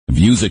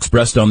views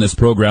expressed on this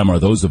program are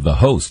those of the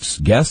hosts,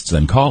 guests,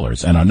 and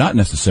callers, and are not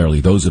necessarily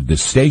those of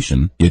this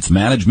station, its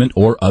management,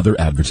 or other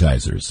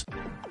advertisers.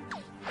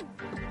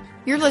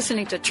 You're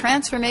listening to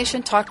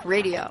Transformation Talk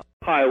Radio.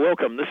 Hi,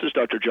 welcome. This is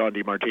Dr. John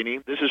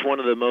DeMartini. This is one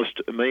of the most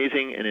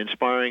amazing and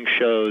inspiring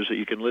shows that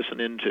you can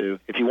listen into.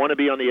 If you want to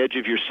be on the edge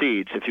of your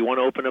seats, if you want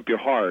to open up your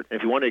heart,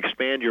 if you want to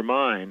expand your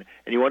mind,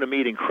 and you want to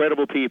meet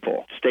incredible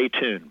people, stay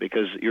tuned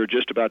because you're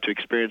just about to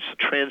experience a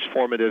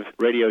transformative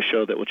radio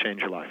show that will change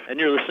your life. And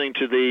you're listening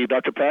to the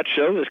Dr. Pat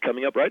Show that's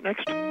coming up right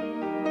next.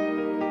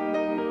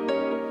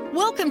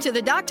 Welcome to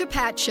the Dr.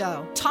 Pat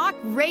Show. Talk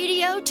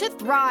radio to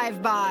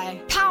thrive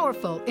by.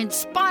 Powerful,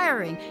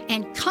 inspiring,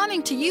 and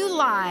coming to you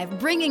live,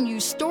 bringing you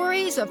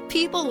stories of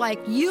people like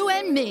you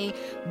and me,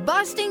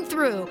 busting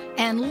through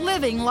and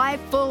living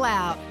life full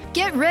out.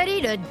 Get ready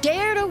to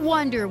dare to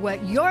wonder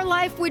what your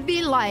life would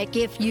be like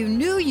if you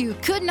knew you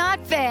could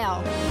not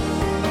fail.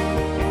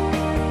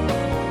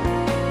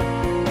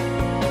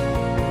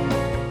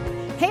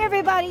 Hey,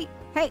 everybody.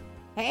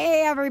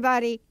 Hey,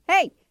 everybody.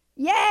 Hey,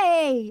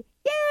 yay.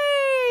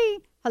 Yay!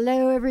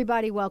 Hello,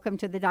 everybody. Welcome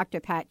to the Dr.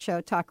 Pat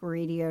Show, Talk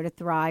Radio to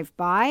Thrive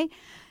By.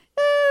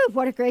 Ooh,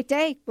 what a great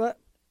day. Wow,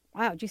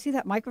 did you see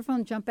that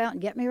microphone jump out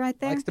and get me right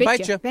there? Likes to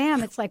bite you.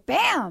 Bam, it's like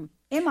bam,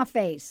 in my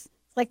face.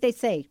 It's like they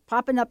say,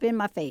 popping up in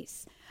my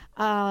face.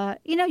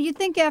 You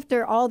think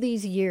after all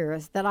these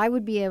years that I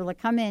would be able to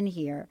come in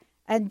here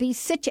and be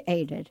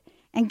situated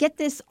and get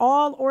this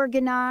all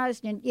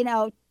organized and,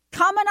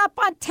 coming up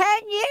on 10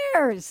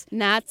 years.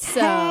 Not so.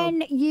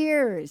 10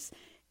 years.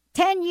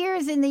 10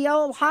 years in the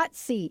old hot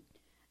seat.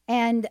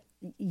 And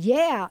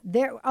yeah,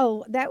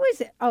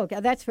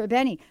 that's for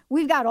Benny.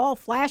 We've got all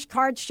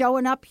flashcards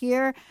showing up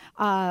here.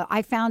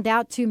 I found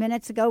out 2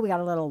 minutes ago we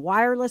got a little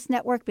wireless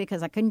network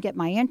because I couldn't get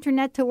my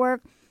internet to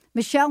work.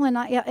 Michelle and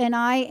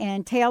I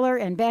and Taylor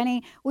and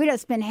Benny, we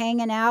just been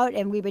hanging out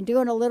and we've been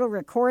doing a little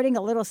recording,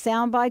 a little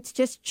sound bites,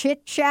 just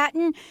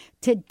chit-chatting.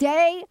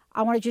 Today,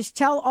 I want to just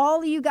tell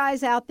all of you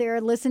guys out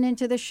there listening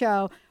to the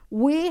show,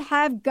 we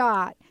have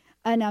got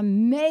an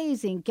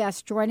amazing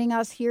guest joining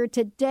us here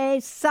today,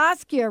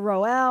 Saskia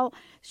Roell.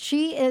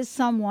 She is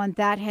someone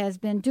that has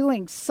been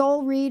doing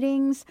soul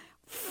readings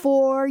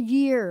for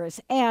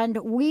years, and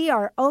we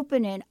are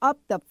opening up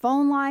the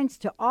phone lines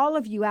to all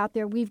of you out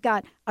there. We've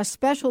got a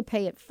special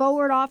pay it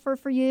forward offer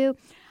for you.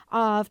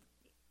 Let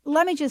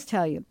me just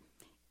tell you,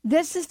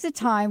 this is the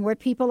time where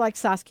people like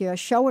Saskia are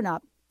showing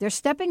up. They're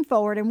stepping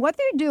forward, and what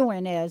they're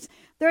doing is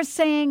they're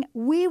saying,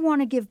 we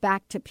want to give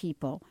back to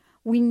people.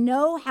 We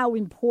know how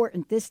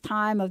important this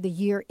time of the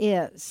year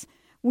is.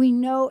 We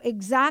know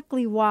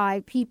exactly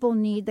why people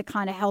need the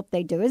kind of help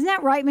they do. Isn't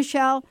that right,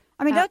 Michelle?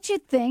 I mean, don't you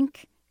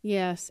think?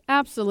 Yes,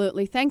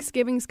 absolutely.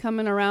 Thanksgiving's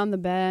coming around the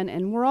bend,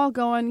 and we're all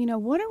going,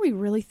 what are we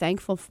really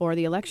thankful for?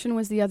 The election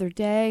was the other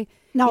day.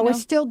 No, we're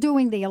still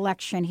doing the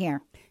election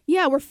here.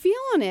 Yeah, we're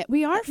feeling it.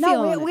 We are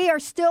feeling it. No, we are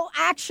still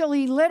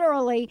actually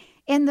literally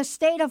in the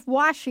state of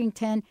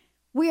Washington.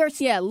 We are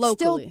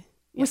locally.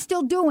 We're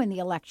still doing the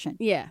election.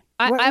 Yeah.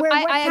 We're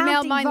I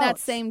mailed mine votes that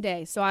same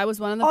day, so I was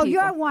one of the people. Oh,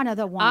 you're one of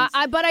the ones.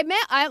 But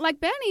I like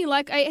Benny.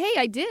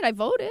 I did. I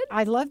voted.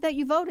 I love that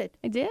you voted.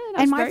 I did.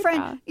 And my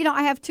friend,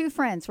 I have two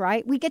friends,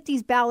 right? We get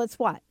these ballots,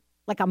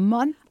 like a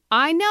month?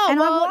 I know. And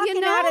I'm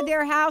walking out of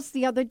their house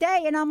the other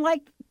day, and I'm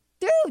like,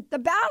 dude, the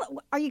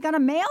ballot, are you going to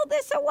mail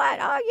this or what?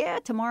 Oh, yeah,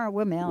 tomorrow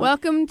we'll mail it.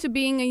 Welcome to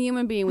being a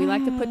human being. We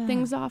like to put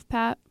things off,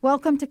 Pat.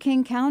 Welcome to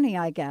King County,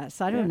 I guess.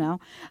 I don't know.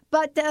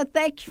 But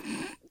thank you.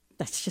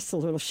 That's just a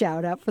little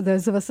shout out for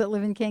those of us that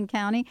live in King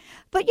County.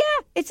 But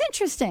yeah, it's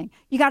interesting.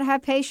 You got to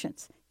have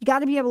patience. You got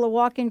to be able to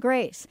walk in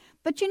grace.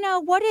 But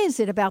what is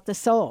it about the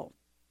soul?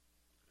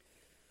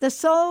 The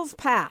soul's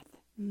path.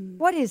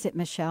 What is it,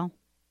 Michelle?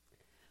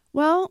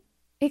 Well,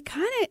 it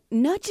kind of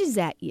nudges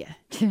at you.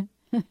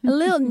 A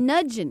little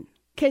nudging.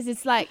 Because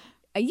it's like,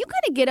 are you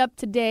going to get up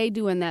today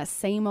doing that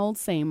same old,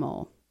 same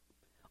old?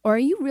 Or are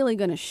you really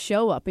going to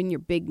show up in your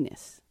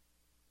bigness?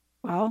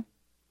 Well,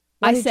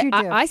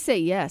 I say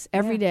yes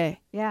every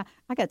day. Yeah,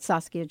 I got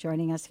Saskia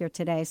joining us here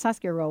today.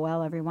 Saskia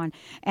Roell, everyone.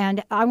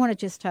 And I want to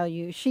just tell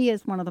you, she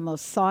is one of the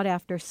most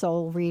sought-after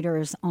soul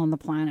readers on the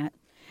planet.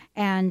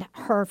 And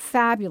her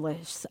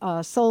fabulous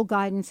Soul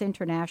Guidance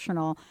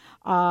International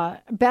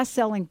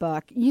best-selling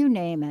book, you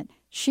name it,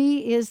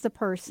 she is the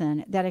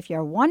person that if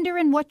you're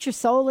wondering what your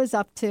soul is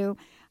up to,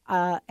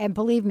 and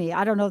believe me,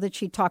 I don't know that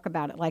she'd talk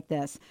about it like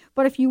this,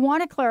 but if you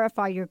want to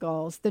clarify your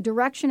goals, the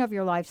direction of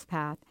your life's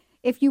path,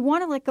 if you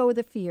want to let go of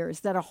the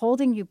fears that are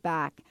holding you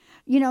back,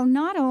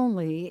 not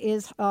only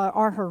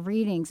are her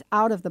readings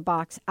out of the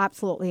box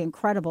absolutely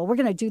incredible. We're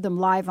going to do them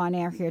live on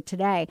air here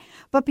today.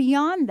 But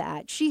beyond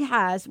that, she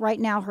has right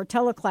now her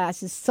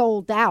teleclass is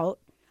sold out.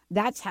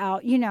 That's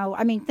how,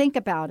 think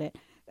about it.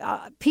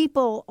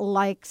 People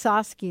like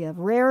Saskia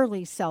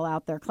rarely sell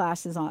out their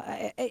classes.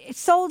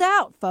 It's sold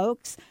out,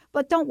 folks.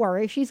 But don't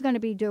worry, she's going to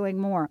be doing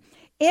more.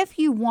 If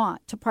you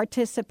want to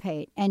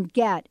participate and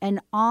get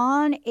an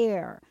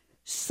on-air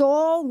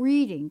soul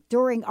reading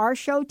during our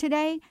show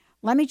today,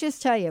 let me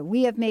just tell you,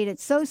 we have made it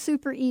so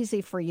super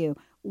easy for you.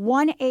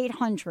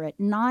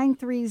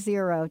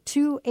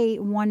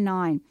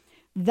 1-800-930-2819.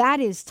 That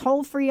is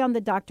toll-free on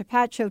the Dr.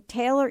 Pat Show.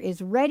 Taylor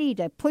is ready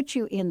to put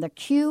you in the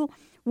queue.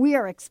 We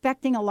are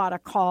expecting a lot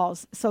of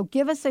calls, so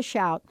give us a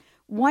shout.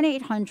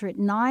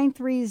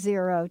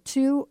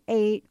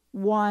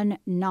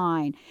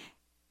 1-800-930-2819.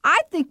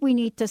 I think we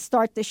need to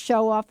start the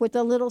show off with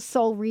a little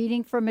soul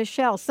reading from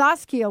Michelle.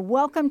 Saskia,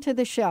 welcome to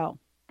the show.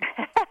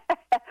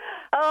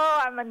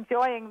 Oh, I'm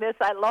enjoying this.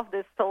 I love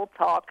this soul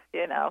talk.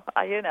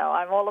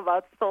 I'm all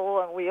about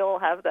soul, and we all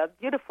have that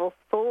beautiful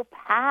soul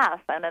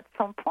path. And at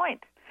some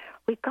point,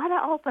 we got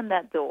to open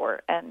that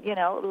door and,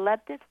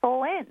 let this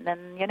soul in.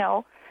 And,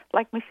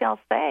 like Michelle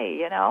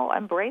say,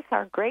 embrace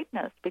our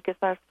greatness, because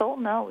our soul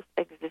knows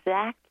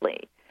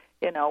exactly,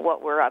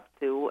 what we're up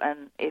to.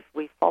 And if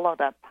we follow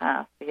that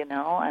path,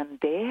 and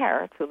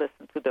dare to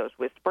listen to those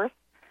whispers,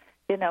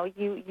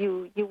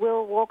 you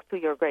will walk to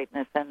your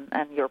greatness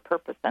and your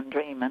purpose and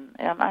dream. And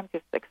I'm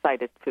just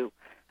excited too.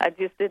 I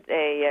just did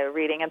a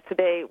reading, and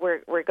today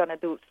we're going to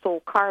do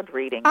soul card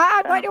reading.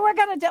 We're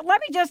going to do. I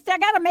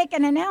got to make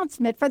an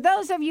announcement for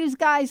those of you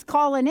guys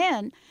calling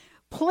in.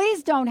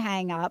 Please don't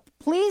hang up.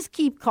 Please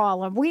keep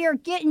calling. We are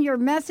getting your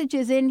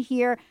messages in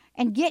here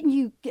and getting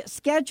you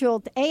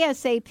scheduled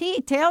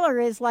ASAP. Taylor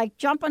is like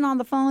jumping on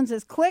the phones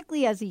as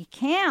quickly as he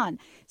can.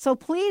 So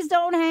please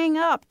don't hang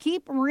up.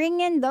 Keep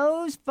ringing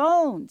those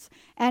phones.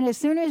 And as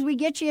soon as we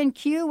get you in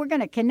queue, we're going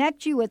to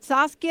connect you with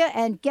Saskia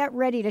and get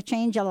ready to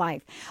change your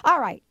life. All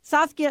right,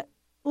 Saskia,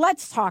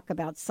 let's talk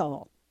about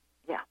soul.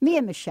 Yeah. Me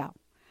and Michelle.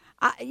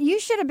 You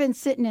should have been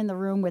sitting in the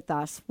room with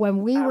us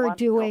when we were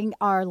doing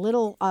our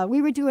little,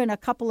 we were doing a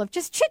couple of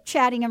just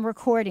chit-chatting and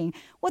recording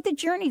what the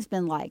journey's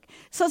been like.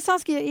 So,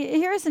 Saskia,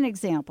 here's an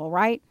example,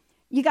 right?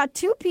 You got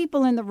two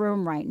people in the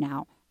room right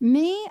now.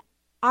 Me,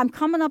 I'm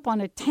coming up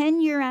on a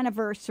 10-year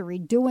anniversary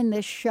doing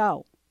this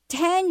show.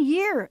 10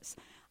 years.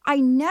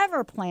 I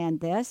never planned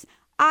this.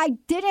 I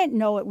didn't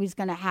know it was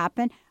going to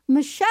happen.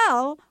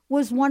 Michelle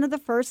was one of the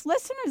first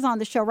listeners on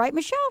the show, right,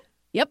 Michelle?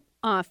 Yep.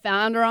 I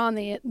found her on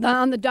the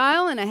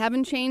dial, and I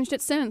haven't changed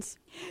it since.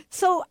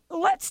 So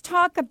let's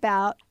talk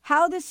about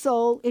how the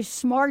soul is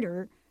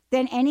smarter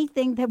than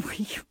anything that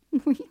we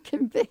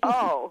can be.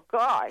 Oh,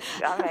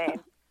 gosh. I mean,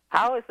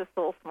 how is the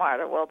soul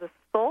smarter? Well, the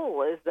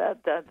soul is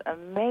that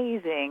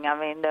amazing,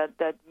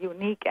 that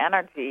unique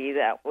energy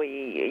that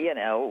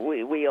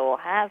we all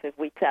have if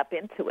we tap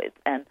into it.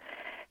 And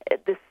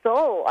the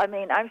soul,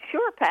 I'm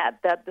sure, Pat,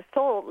 that the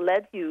soul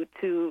led you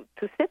to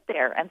sit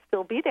there and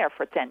still be there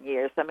for 10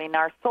 years.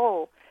 Our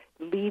soul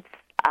leads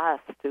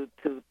us to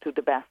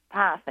the best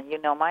path. And you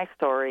know my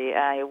story.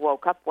 I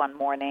woke up one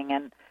morning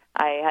and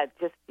I had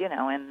just,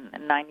 in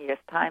 9 years'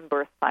 time,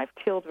 birthed 5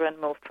 children,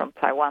 moved from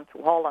Taiwan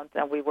to Holland,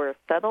 and we were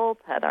settled,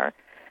 had our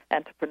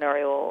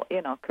entrepreneurial,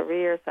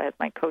 careers. I had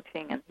my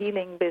coaching and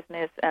healing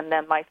business. And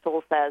then my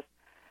soul says,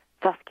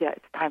 Saskia,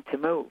 it's time to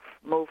move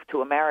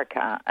to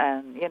America.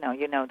 And, you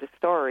know the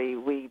story.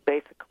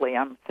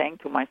 I'm saying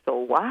to my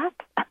soul, what?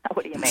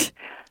 What do you mean?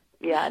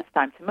 Yeah, it's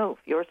time to move.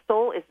 Your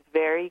soul is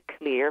very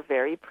clear,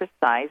 very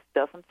precise,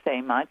 doesn't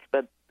say much,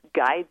 but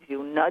guides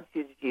you,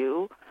 nudges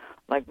you,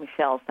 like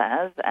Michelle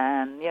says.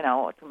 And,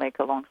 to make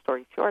a long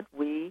story short,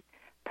 we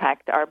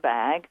packed our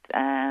bags,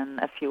 and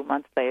a few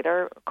months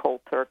later,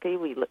 cold turkey,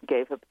 we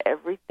gave up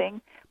everything.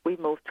 We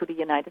moved to the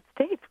United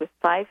States with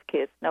 5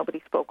 kids.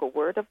 Nobody spoke a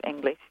word of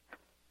English.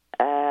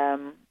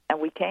 And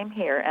we came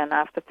here, and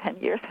after 10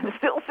 years, I'm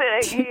still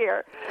sitting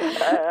here.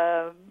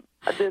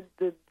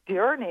 The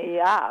journey,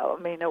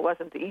 it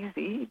wasn't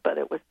easy, but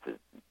it was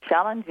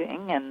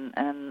challenging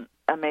and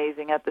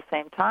amazing at the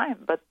same time.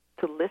 But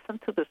to listen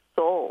to the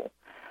soul,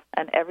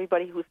 and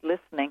everybody who's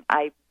listening,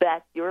 I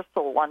bet your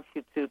soul wants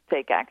you to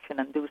take action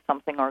and do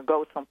something or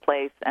go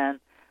someplace, and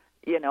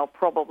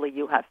probably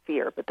you have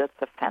fear, but that's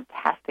a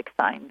fantastic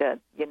sign that,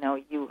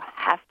 you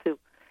have to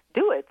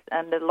do it.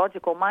 And the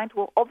logical mind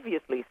will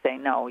obviously say,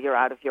 no, you're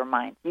out of your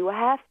mind. You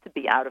have to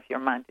be out of your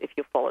mind if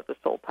you follow the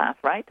soul path,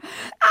 right?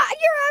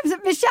 You're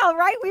absolutely, Michelle,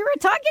 right? We were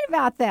talking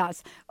about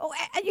this.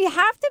 You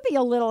have to be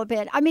a little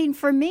bit.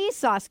 For me,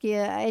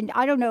 Saskia, and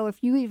I don't know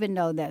if you even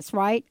know this,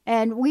 right?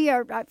 And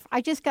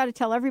I just got to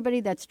tell everybody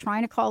that's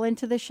trying to call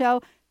into the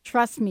show,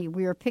 trust me,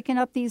 we are picking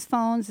up these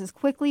phones as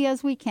quickly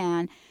as we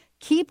can.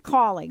 Keep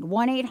calling,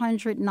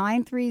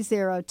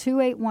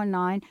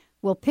 1-800-930-2819.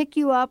 We'll pick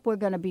you up. We're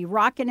going to be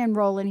rocking and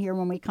rolling here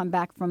when we come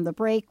back from the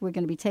break. We're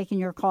going to be taking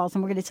your calls,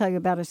 and we're going to tell you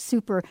about a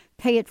super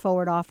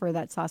pay-it-forward offer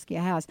that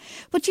Saskia has.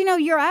 But,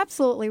 you're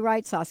absolutely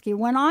right, Saskia.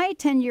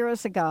 10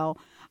 years ago,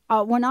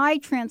 when I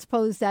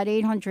transposed that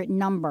 800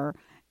 number,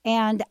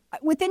 and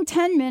within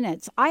 10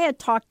 minutes, I had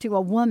talked to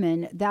a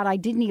woman that I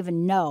didn't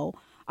even know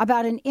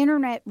about an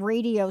internet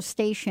radio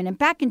station. And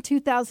back in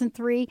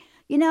 2003,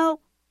 many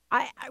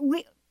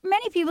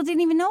people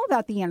didn't even know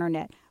about the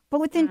internet. But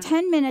within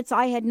 10 minutes,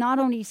 I had not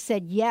only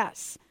said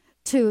yes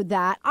to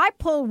that, I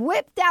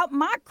whipped out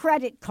my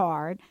credit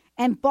card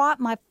and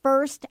bought my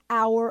first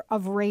hour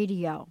of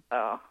radio.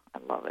 Oh, I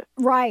love it.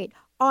 Right.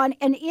 On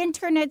an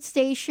internet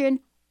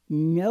station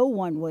no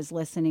one was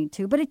listening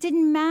to, but it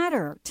didn't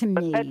matter to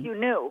me. But you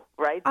knew,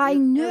 right? I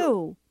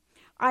knew.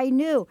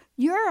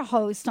 You're a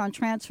host on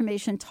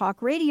Transformation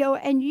Talk Radio,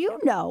 and you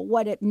know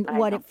what it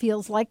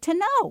feels like to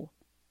know.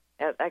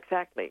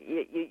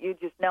 Exactly. You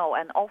just know,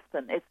 and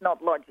often it's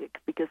not logic,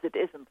 because it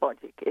isn't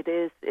logic. It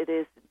is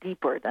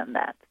deeper than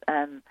that,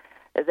 and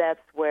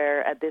that's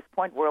where at this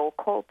point we're all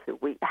called to.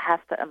 We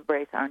have to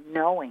embrace our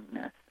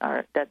knowingness,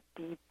 that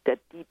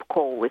deep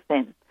call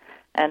within.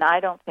 And I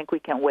don't think we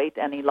can wait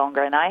any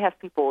longer. And I have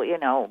people,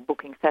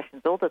 booking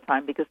sessions all the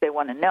time because they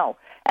want to know.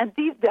 And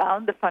deep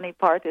down, the funny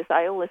part is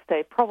I always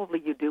say,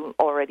 probably you do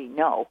already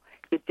know.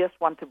 You just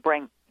want me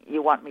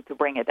to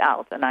bring it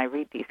out. And I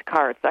read these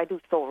cards. I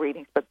do soul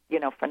readings, but,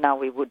 for now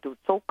we would do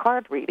soul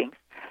card readings,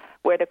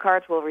 where the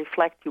cards will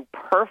reflect you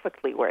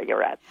perfectly where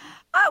you're at.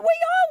 We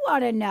all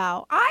want to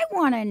know. I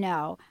want to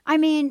know. I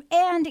mean,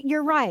 and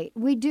you're right.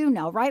 We do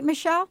know, right,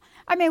 Michelle?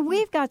 I mean,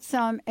 we've got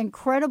some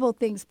incredible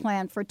things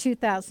planned for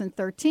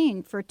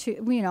 2013 for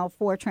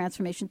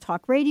Transformation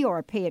Talk Radio,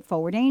 or Pay It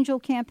Forward Angel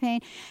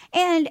campaign.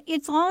 And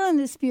it's all in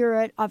the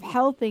spirit of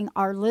helping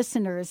our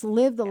listeners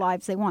live the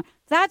lives they want.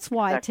 That's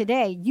why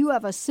today you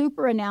have a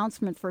super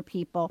announcement for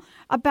people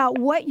about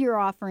what you're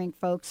offering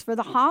folks for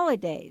the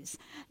holidays.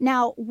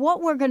 Now,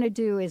 what we're going to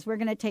do is we're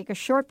going to take a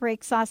short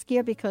break,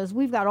 Saskia, because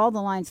we've got all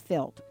the lines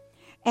filled.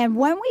 And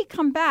when we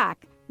come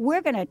back,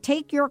 we're going to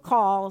take your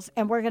calls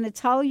and we're going to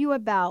tell you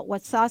about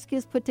what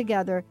Saskia's put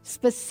together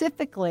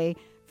specifically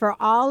for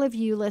all of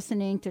you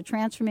listening to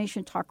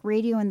Transformation Talk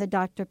Radio and the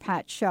Dr.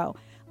 Pat Show.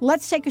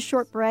 Let's take a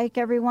short break,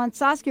 everyone.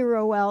 Saskia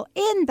Roell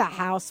in the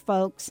house,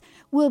 folks.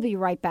 We'll be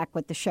right back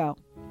with the show.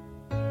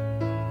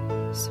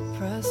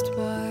 Suppressed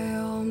by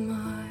all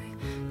my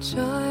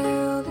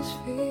childish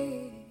fears.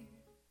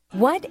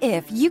 What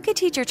if you could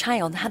teach your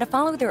child how to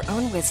follow their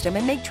own wisdom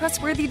and make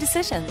trustworthy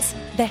decisions?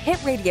 The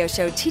hit radio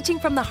show Teaching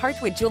from the Heart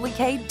with Julie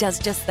Kay does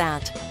just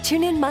that.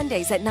 Tune in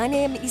Mondays at 9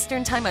 a.m.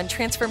 Eastern Time on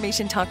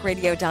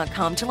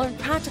TransformationTalkRadio.com to learn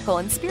practical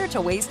and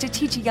spiritual ways to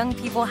teach young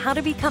people how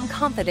to become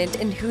confident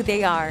in who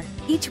they are.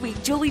 Each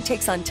week, Julie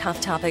takes on tough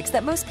topics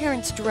that most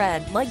parents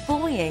dread, like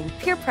bullying,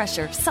 peer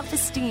pressure,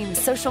 self-esteem,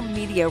 social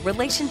media,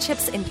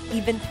 relationships, and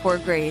even poor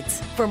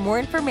grades. For more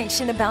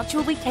information about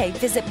Julie Kay,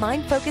 visit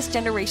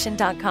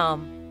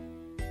MindFocusGeneration.com.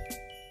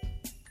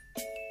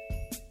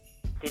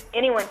 Did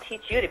anyone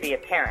teach you to be a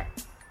parent?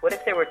 What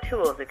if there were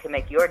tools that could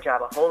make your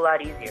job a whole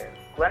lot easier?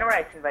 Glenna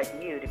Rice invites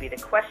you to be the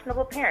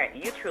questionable parent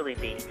you truly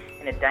be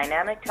in a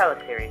dynamic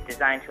teleseries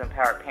designed to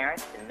empower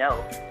parents to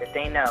know that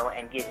they know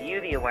and give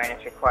you the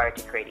awareness required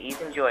to create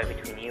ease and joy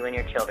between you and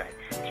your children.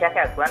 Check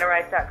out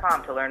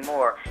GlennaRice.com to learn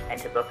more and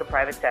to book a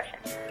private session.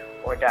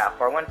 Or dial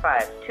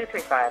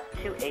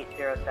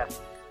 415-235-2807.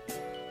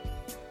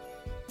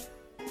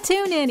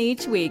 Tune in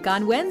each week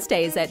on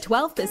Wednesdays at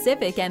 12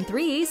 Pacific and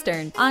 3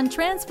 Eastern on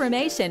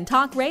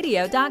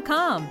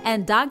TransformationTalkRadio.com.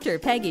 And Dr.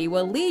 Peggy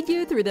will lead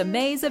you through the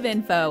maze of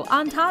info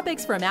on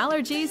topics from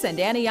allergies and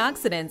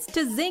antioxidants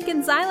to zinc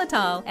and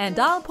xylitol and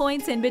all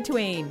points in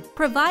between,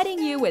 providing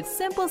you with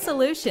simple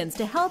solutions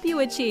to help you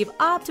achieve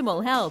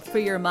optimal health for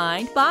your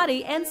mind,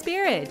 body, and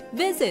spirit.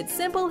 Visit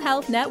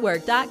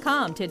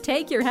SimpleHealthNetwork.com to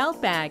take your health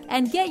back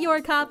and get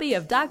your copy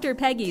of Dr.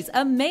 Peggy's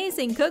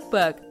amazing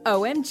cookbook,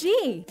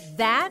 OMG,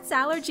 That's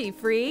Allergy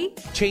Free.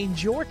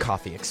 Change your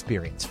coffee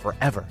experience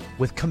forever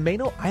with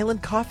Camano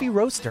Island Coffee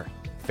Roaster.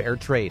 Fair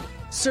trade,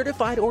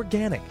 certified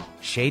organic,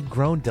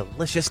 shade-grown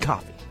delicious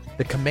coffee.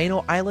 The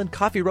Camano Island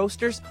Coffee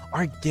Roasters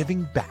are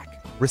giving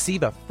back.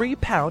 Receive a free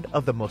pound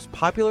of the most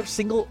popular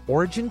single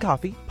origin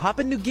coffee,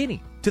 Papua New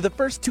Guinea, to the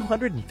first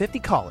 250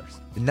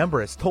 callers. The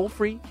number is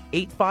toll-free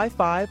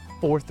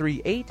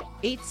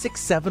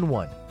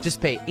 855-438-8671. Just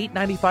pay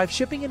 $8.95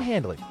 shipping and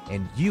handling,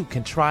 and you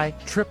can try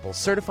triple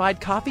certified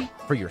coffee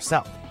for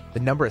yourself. The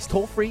number is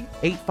toll-free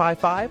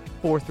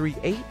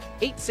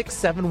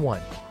 855-438-8671.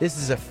 This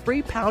is a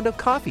free pound of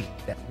coffee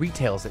that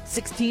retails at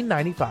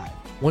 $16.95.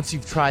 Once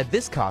you've tried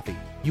this coffee,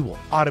 you will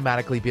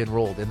automatically be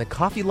enrolled in the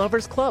Coffee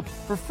Lovers Club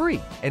for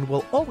free and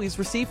will always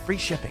receive free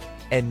shipping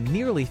and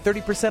nearly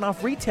 30%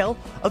 off retail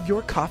of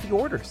your coffee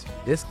orders.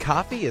 This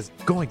coffee is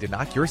going to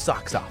knock your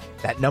socks off.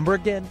 That number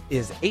again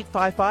is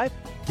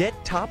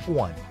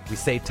 855-GET-TOP1. We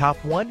say top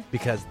one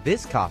because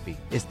this coffee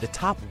is the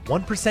top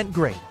 1%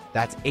 grade.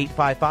 That's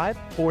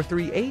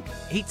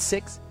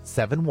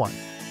 855-438-8671.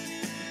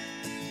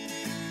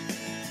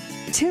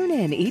 Tune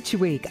in each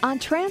week on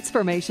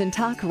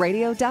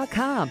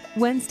TransformationTalkRadio.com,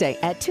 Wednesday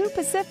at 2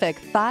 Pacific,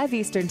 5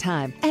 Eastern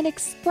Time, and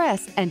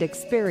express and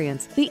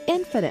experience the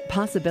infinite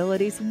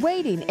possibilities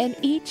waiting in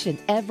each and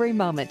every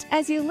moment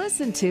as you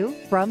listen to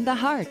From the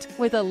Heart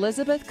with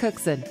Elizabeth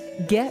Cookson.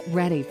 Get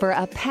ready for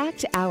a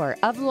packed hour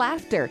of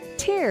laughter,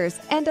 tears,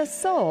 and a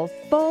soul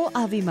full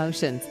of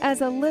emotions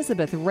as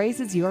Elizabeth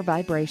raises your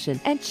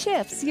vibration and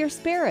shifts your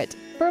spirit.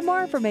 For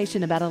more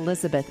information about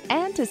Elizabeth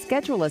and to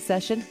schedule a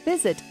session,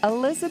 visit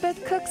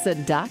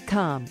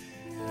ElizabethCookson.com.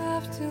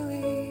 Have to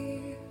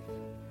leave.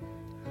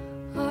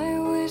 I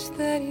wish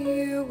that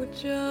you would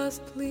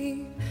just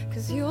leave,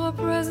 'cause your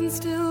presence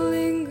still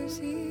lingers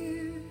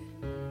here,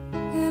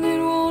 and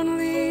it won't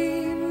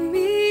leave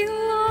me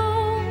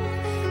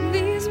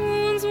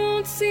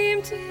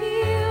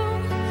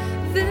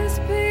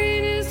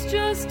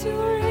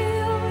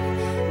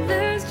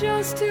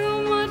just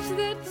too much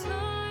that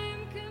time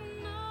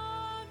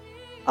cannot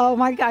heal. Oh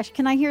my gosh,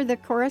 can I hear the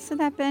chorus of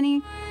that,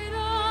 Benny?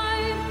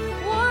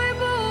 Wipe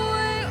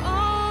away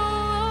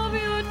all of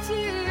your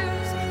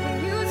tears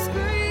when you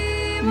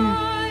scream.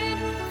 I'd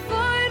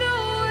fight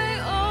away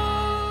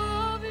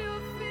all of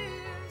your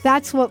fears.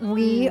 That's what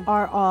we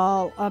are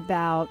all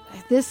about.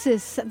 That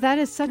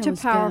is such a was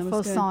good,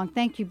 powerful good. song.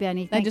 Thank you,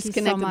 Benny. That Thank just you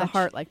connected so much. the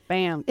heart like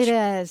bam. It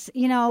is.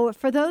 You know,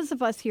 for those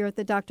of us here at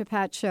the Dr.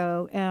 Pat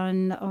Show,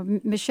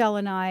 and Michelle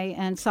and I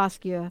and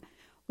Saskia,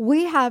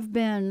 we have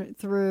been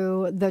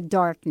through the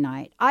dark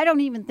night. I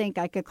don't even think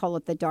I could call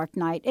it the dark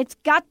night. It's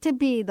got to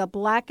be the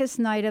blackest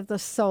night of the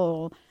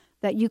soul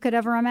that you could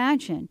ever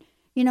imagine.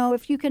 You know,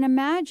 if you can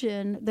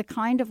imagine the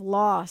kind of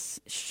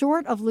loss,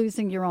 short of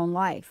losing your own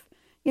life,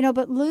 you know,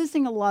 but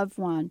losing a loved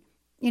one,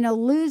 you know,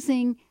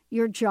 losing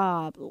your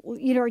job,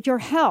 you know, your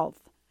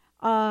health,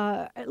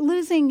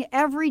 losing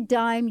every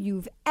dime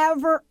you've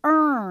ever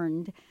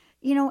earned,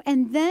 you know,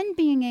 and then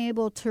being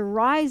able to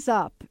rise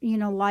up, you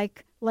know,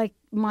 like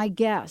my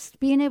guest,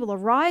 being able to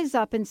rise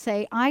up and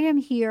say, I am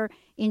here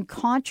in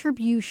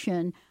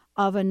contribution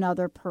of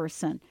another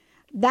person.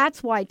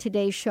 That's why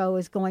today's show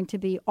is going to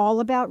be all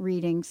about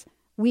readings.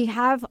 We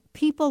have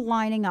people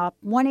lining up,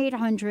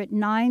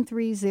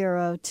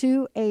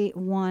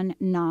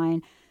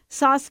 1-800-930-2819.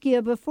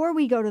 Saskia, before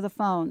we go to the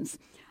phones,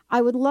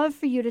 I would love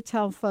for you to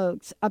tell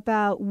folks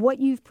about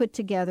what you've put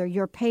together,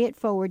 your Pay It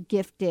Forward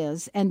gift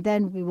is, and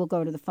then we will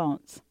go to the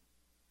phones.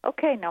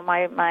 Okay, now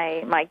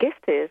my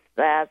gift is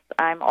that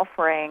I'm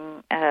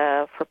offering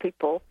for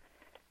people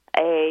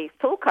a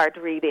soul card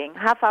reading,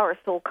 half-hour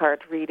soul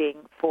card reading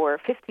for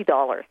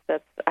 $50.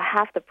 That's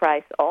half the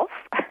price off.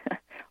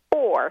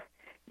 Or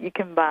you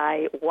can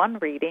buy one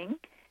reading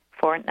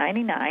for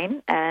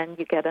 $99 and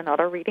you get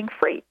another reading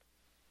free.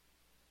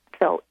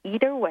 So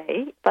either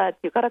way, but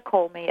you got to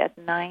call me at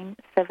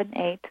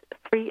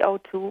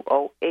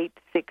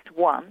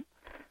 978-302-0861,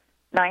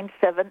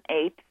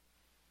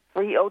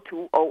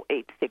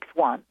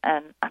 978-302-0861.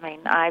 And I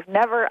mean, I've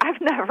never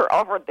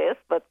offered this,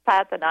 but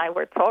Pat and I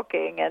were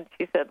talking, and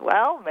she said,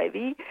 "Well,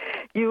 maybe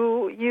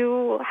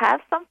you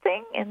have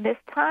something in this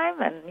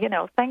time, and you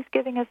know,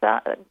 Thanksgiving is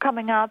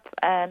coming up,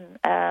 and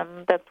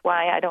that's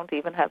why I don't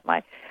even have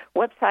my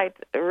website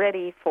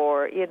ready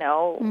for you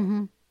know."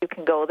 Mm-hmm. You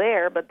can go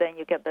there, but then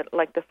you get the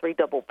three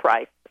double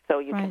price. So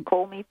you can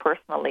call me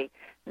personally,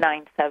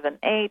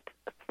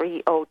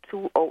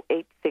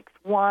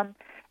 978-302-0861,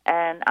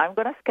 and I'm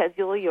going to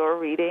schedule your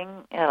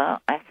reading, you know,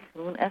 as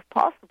soon as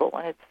possible.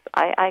 And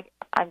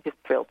I'm just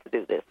thrilled to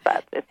do this.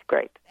 It's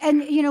great.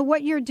 And you know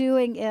what you're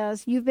doing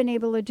is you've been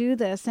able to do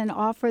this and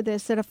offer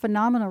this at a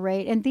phenomenal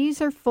rate. And these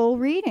are full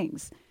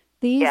readings.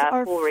 These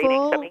are full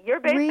readings. I mean,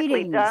 you're basically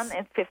readings. done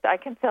in 50. I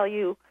can tell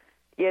you.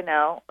 You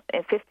know,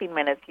 in 15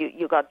 minutes,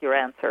 you got your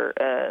answer.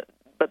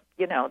 But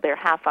you know, they're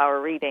half-hour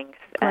readings,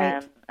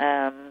 Great.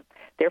 And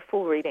they're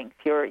full readings.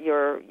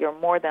 You're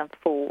more than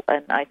full.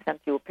 And I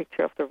sent you a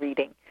picture of the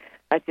reading.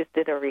 I just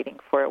did a reading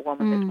for a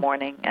woman this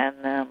morning,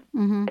 and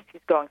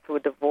she's going through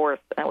a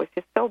divorce, and it was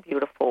just so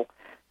beautiful.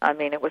 I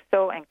mean, it was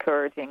so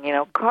encouraging. You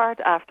know,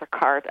 card after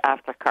card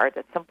after card.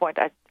 At some point,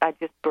 I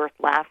just burst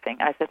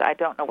laughing. I said, I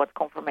don't know what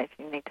confirmation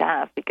you need to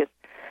have because.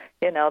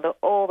 You know,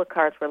 all the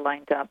cards were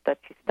lined up that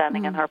she's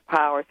standing in her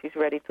power. She's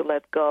ready to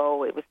let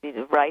go. It was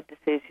the right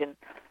decision.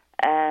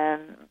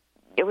 And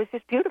it was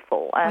just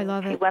beautiful. And I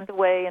love she it. went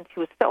away, and she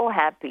was so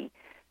happy.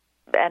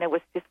 And it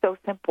was just so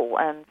simple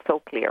and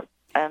so clear.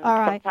 And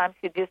sometimes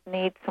you just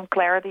need some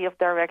clarity of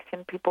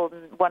direction. People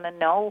want to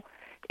know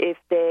if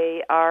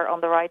they are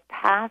on the right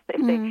path, if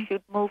they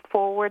should move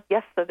forward.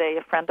 Yesterday,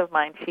 a friend of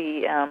mine,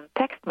 she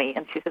texted me,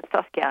 and she said,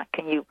 Saskia,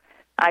 can you...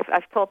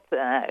 I've taught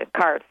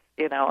cards,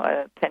 you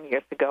know, 10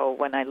 years ago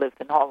when I lived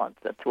in Holland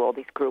to all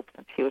these groups,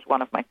 and she was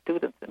one of my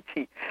students, and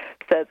she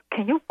says,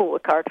 can you pull a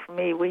card for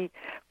me? We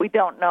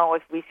don't know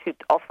if we should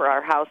offer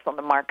our house on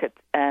the market,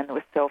 and it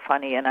was so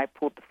funny, and I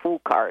pulled the full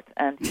card,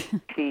 and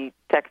she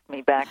texted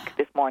me back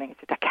this morning and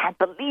said, I can't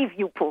believe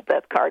you pulled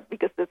that card,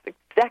 because that's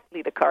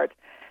exactly the card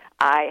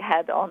I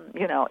had on,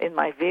 you know, in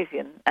my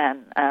vision,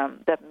 and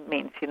that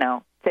means, you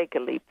know, take a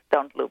leap,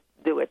 don't loop,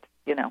 do it,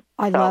 you know.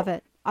 I love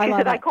it. She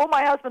said, I called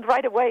my husband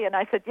right away, and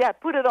I said, yeah,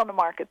 put it on the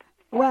market.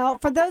 Well,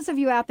 for those of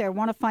you out there who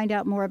want to find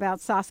out more about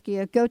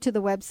Saskia, go to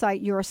the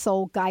website,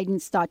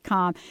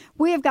 yoursoulguidance.com.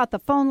 We have got the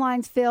phone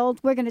lines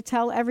filled. We're going to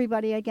tell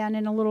everybody again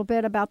in a little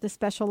bit about the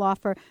special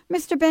offer.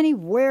 Mr. Benny,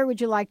 where would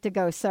you like to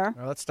go, sir?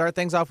 Well, let's start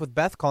things off with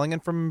Beth calling in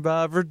from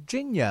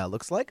Virginia,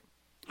 looks like.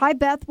 Hi,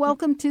 Beth.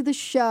 Welcome to the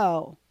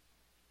show.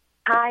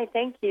 Hi,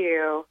 thank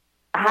you.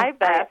 Hi,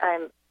 Beth.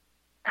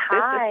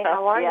 Hi,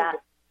 how are you?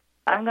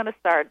 I'm going to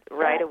start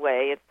right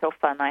away. It's so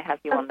fun. I have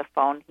you on the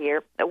phone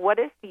here. What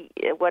do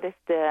you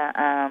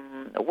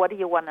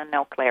want to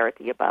know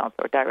clarity about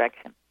or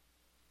direction?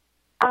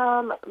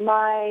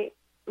 My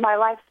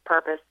life's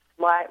purpose,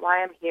 why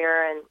I'm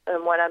here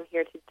and what I'm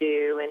here to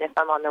do, and if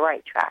I'm on the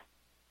right track.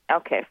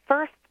 Okay.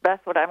 First, Beth,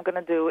 what I'm going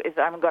to do is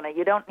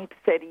you don't need to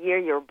say the year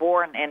you're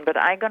born in, but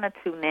I'm going to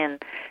tune in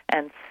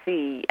and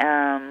see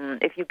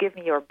if you give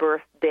me your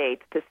birth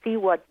date to see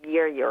what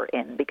year you're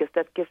in, because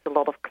that gives a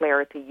lot of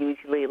clarity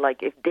usually,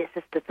 like if this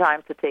is the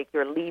time to take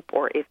your leap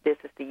or if this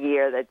is the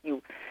year that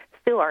you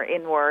still are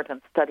inward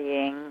and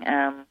studying.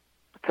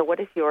 So what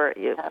is your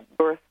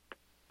birth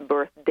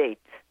date?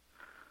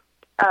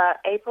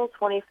 April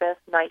 25th,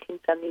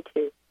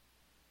 1972.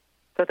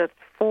 So that's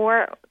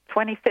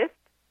 4/25th?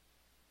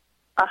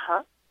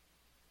 Uh-huh.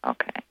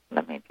 Okay,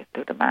 let me just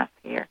do the math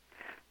here.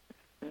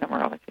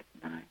 Numerology is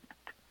 9.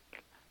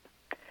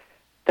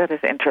 That is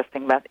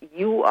interesting, Beth.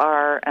 You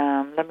are,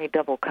 let me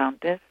double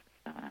count this.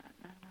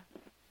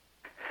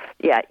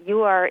 Yeah,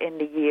 you are in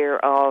the year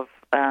of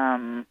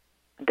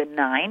the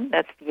 9.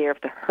 That's the year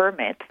of the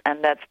Hermit,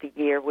 and that's the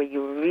year where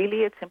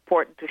it's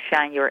important to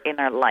shine your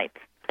inner light.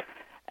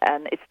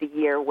 And it's the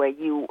year where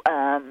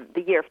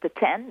the year of the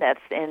 10,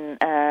 that's in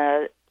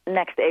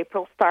next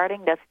April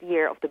starting, that's the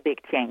year of the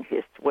big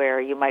changes,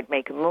 where you might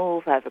make a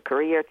move, have a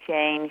career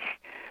change.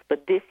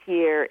 But this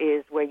year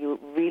is where you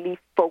really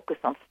focus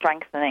on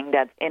strengthening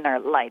that inner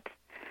light,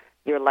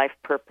 your life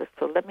purpose.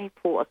 So let me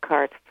pull a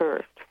card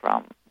first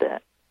from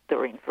the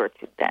Doreen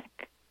Virtue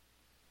deck.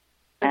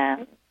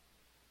 And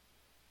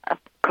a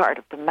card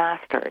of the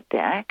Master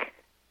deck.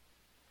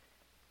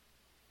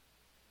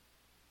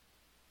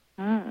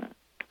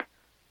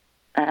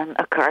 And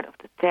a card of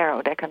the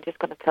Tarot deck. I'm just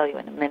going to tell you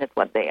in a minute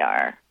what they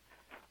are.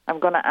 I'm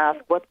going to ask,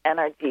 what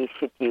energy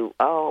should you...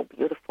 Oh,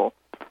 beautiful.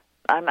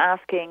 I'm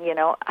asking,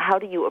 how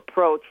do you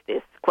approach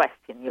this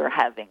question you're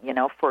having,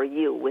 for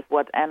you, with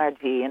what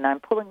energy? And I'm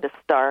pulling the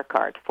Star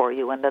card for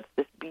you, and that's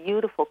this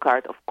beautiful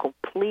card of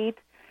complete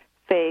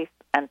faith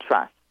and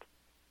trust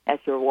as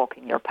you're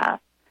walking your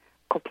path.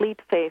 Complete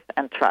faith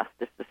and trust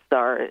is the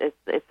Star.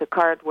 It's a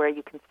card where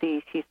you can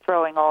see she's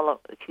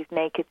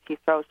naked, she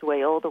throws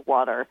away all the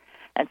water,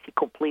 and she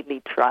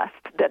completely trusts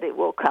that it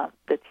will come,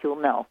 that she'll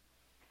know.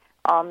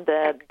 On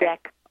the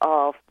deck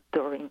of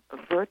Doreen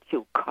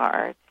Virtue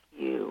cards,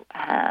 you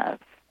have,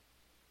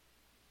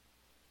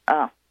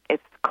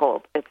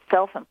 it's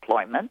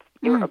self-employment.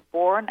 You're a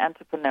born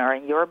entrepreneur,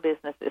 and your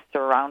business is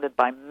surrounded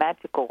by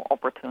magical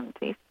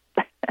opportunities.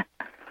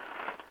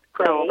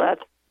 So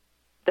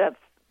that's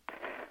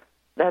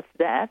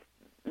that.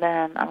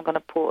 Then I'm going to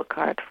pull a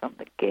card from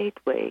the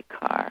Gateway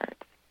card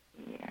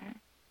here.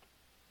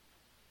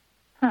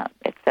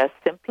 It says,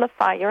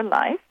 simplify your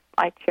life.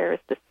 I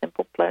cherish the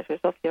simple pleasures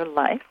of your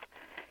life.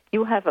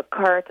 You have a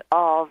card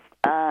of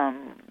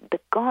the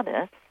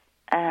Goddess,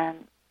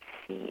 and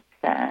she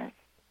says,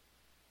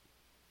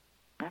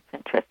 that's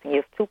interesting. You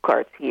have 2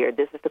 cards here.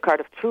 This is the card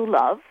of true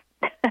love,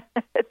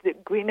 the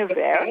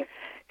Guinevere.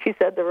 She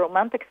said, the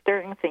romantic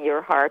stirrings in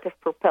your heart have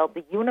propelled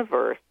the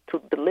universe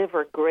to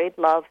deliver great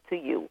love to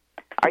you.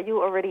 Are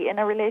you already in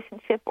a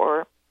relationship,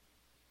 or?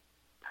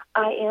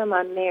 I am.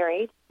 I'm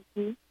married.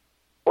 Mm-hmm.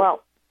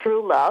 Well,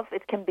 true love,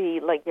 it can be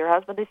like your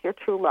husband is your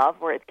true love,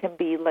 or it can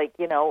be like,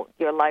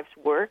 your life's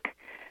work.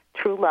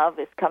 True love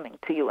is coming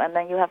to you. And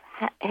then you have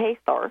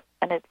Hathor,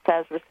 and it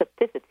says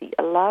receptivity.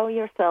 Allow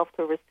yourself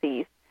to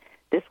receive.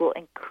 This will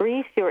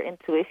increase your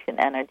intuition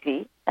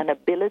energy and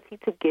ability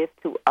to give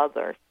to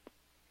others.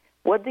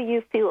 What do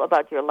you feel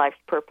about your life's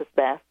purpose,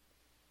 Beth?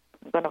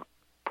 I'm going to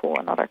pull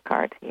another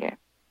card here.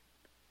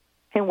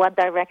 In what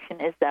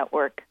direction is that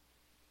work?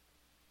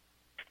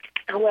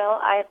 Well,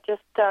 I've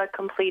just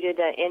completed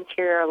an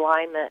interior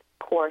alignment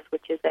course,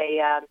 which is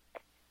a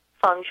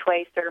feng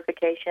shui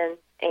certification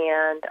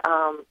and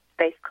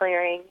space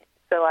clearing.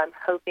 So I'm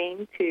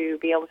hoping to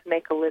be able to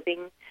make a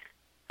living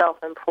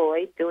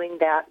self-employed doing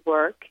that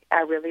work.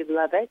 I really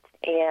love it,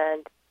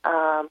 and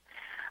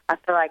I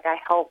feel like I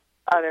help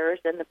others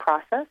in the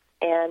process.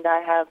 And I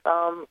have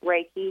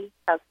Reiki.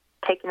 I've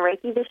taken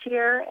Reiki this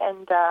year,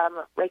 and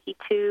Reiki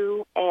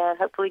 2, and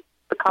hopefully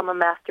become a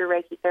master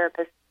Reiki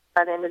therapist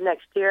by the end of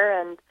next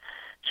year. And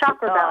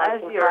chakra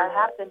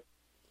balancing.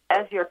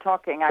 As you're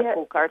talking, I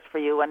pull cards for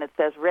you, and it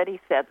says, ready,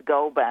 set,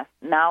 go, Beth.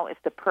 Now is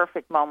the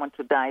perfect moment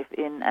to dive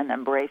in and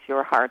embrace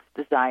your heart's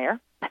desire.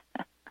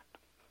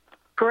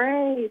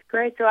 Great.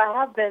 So I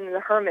have been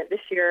the hermit this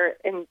year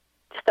in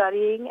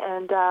studying,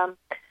 and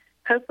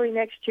hopefully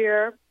next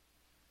year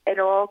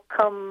it'll all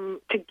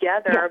come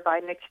together by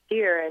next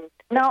year. And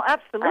no,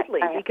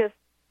 absolutely, because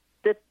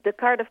the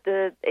card of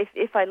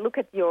if I look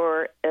at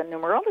your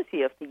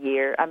numerology of the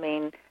year, I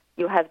mean,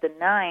 you have the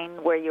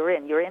 9 where you're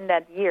in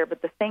that year,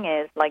 but the thing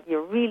is, like,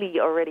 you're really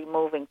already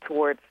moving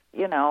towards,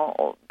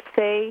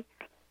 say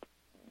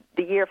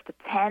the year of the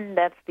 10,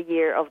 that's the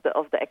year of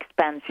the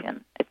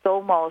expansion. It's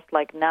almost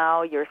like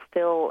now you're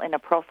still in a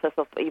process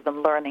of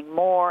even learning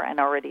more and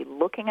already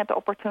looking at the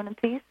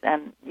opportunities.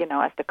 And,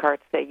 as the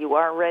cards say, you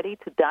are ready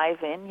to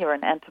dive in. You're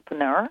an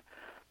entrepreneur.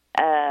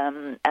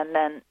 And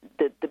then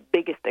the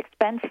biggest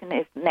expansion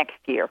is next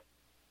year.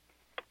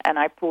 And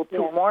I pulled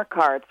 2 more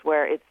cards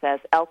where it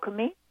says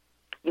alchemy.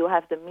 You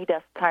have the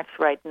Midas touch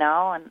right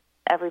now, and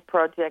every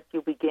project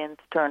you begin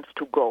turns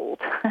to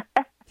gold.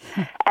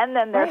 And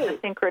then there's the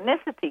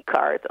synchronicity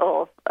card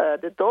of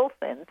the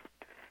dolphins.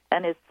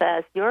 and it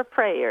says, your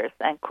prayers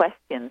and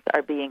questions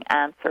are being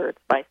answered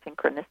by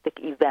synchronistic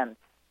events.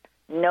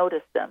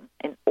 Notice them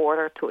in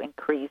order to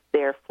increase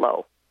their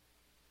flow.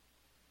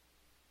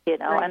 You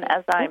know, and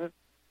as I'm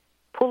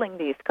pulling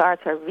these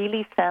cards, I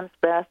really sense,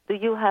 Beth, do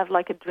you have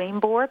like a dream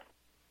board?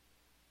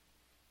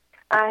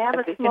 I have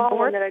a small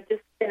one that I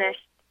just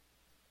finished.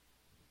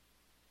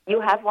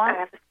 You have one? I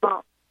have a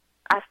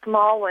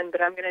small one,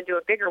 but I'm going to do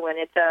a bigger one.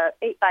 It's a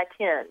 8 by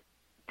 10.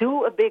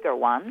 Do a bigger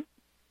one.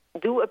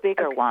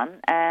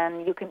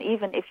 And you can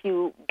even, if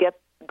you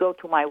go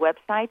to my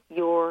website,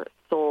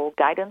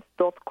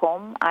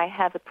 yoursoulguidance.com, I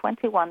have a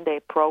 21-day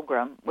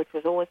program, which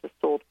is always a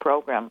sold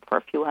program for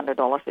a few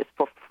 $100s. It's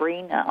for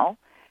free now,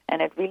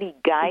 and it really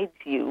guides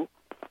you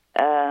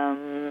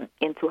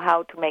into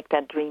how to make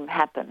that dream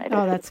happen. It is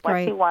a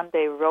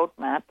 21-day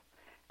roadmap,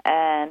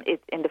 and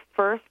it's in the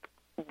first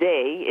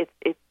day,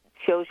 it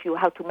shows you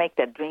how to make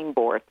that dream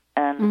board.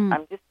 And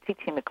I'm just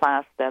teaching the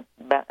class that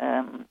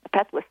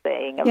Pat was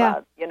saying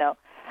about, you know,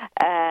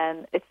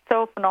 and it's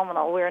so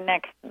phenomenal.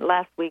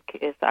 Last week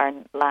is our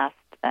last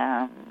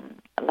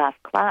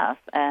class,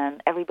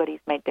 and everybody's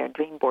made their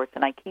dream boards.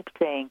 And I keep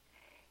saying,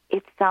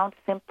 it sounds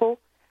simple,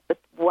 but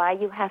why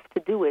you have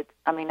to do it?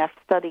 I mean, I've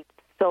studied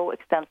so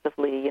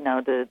extensively, you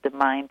know, the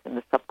mind and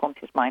the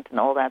subconscious mind and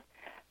all that.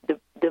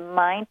 The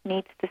mind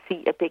needs to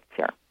see a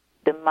picture.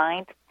 The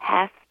mind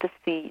has to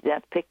see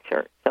that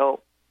picture.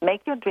 So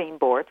make your dream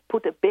board,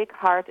 put a big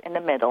heart in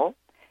the middle,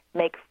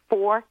 make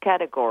 4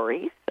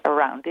 categories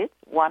around it.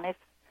 One is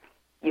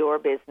your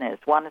business,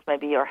 one is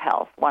maybe your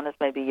health, one is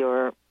maybe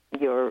your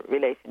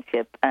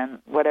relationship and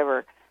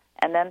whatever,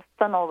 and then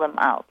funnel them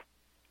out.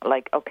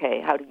 Like, okay,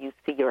 how do you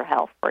see your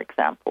health, for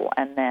example?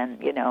 And then,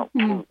 you know,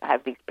 you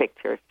have these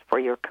pictures for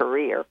your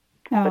career.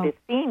 Oh. But it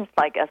seems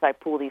like as I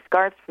pull these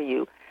cards for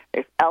you,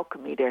 there's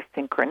alchemy, there's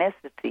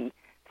synchronicity,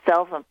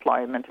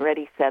 self-employment,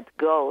 ready, set,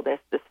 go. There's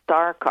the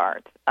star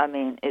card. I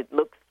mean, it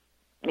looks,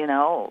 you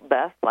know,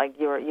 Beth, like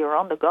you're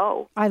on the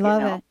go. I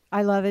love it.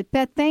 I love it.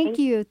 Beth, thank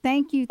you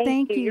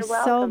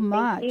so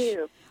much. Thank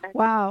you.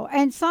 Wow.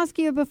 And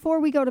Saskia, before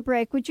we go to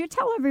break, would you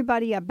tell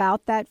everybody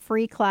about that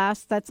free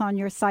class that's on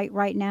your site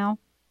right now?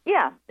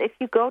 Yeah. If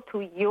you go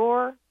to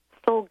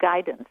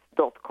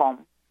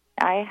yoursoulguidance.com,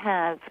 I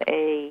have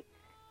a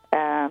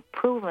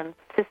proven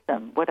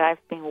system, what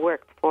I've been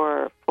worked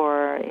for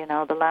you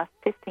know, the last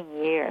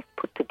 15 years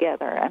put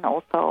together, and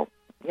also,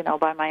 you know,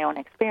 by my own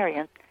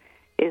experience,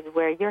 is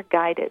where you're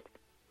guided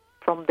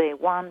from day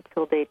 1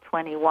 till day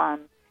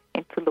 21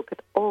 and to look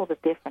at all the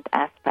different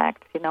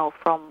aspects, you know,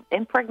 from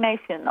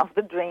impregnation of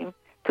the dream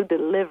to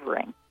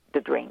delivering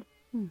the dream.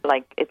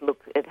 Like it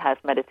has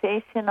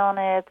meditation on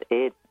it.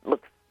 It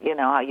looks, you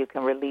know, how you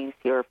can release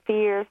your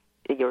fears,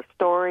 your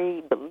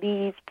story,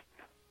 beliefs.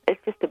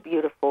 It's just a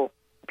beautiful,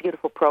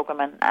 beautiful program.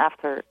 And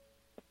after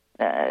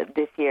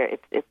this year,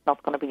 it's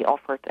not going to be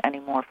offered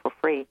anymore for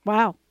free.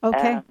 Wow.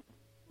 Okay.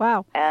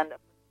 Wow. And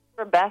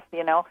for Beth,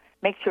 you know,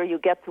 make sure you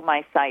get to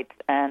my site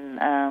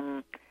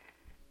and,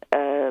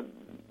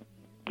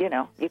 you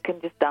know, you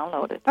can just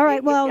download it. All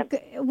right.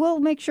 We'll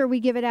make sure we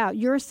give it out.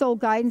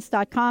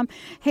 Yoursoulguidance.com.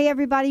 Hey,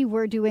 everybody,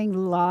 we're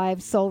doing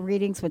live soul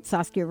readings with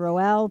Saskia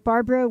Roell.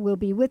 Barbara will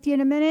be with you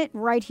in a minute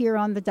right here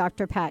on the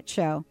Dr. Pat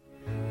Show.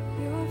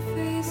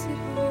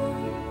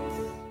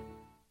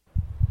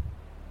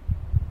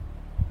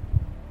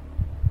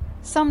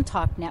 Some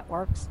talk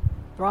networks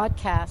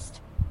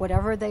broadcast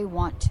whatever they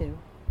want to,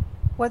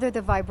 whether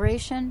the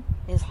vibration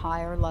is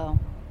high or low.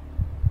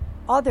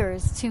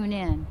 Others tune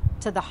in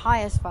to the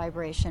highest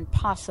vibration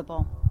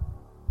possible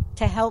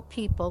to help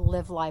people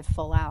live life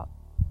full out.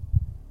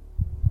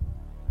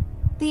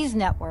 These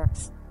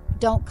networks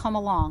don't come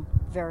along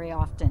very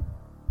often.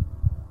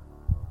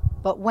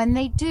 But when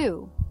they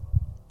do,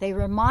 they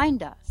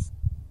remind us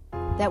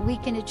that we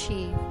can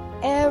achieve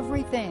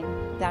everything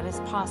that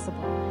is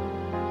possible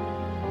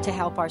to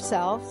help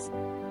ourselves,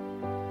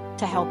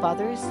 to help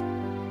others,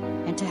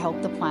 and to help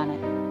the planet.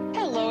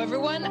 Hello,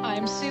 everyone.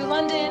 I'm Sue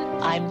London.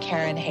 I'm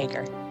Karen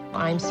Hager.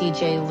 I'm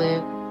CJ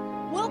Liu.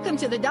 Welcome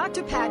to the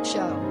Dr. Pat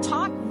Show.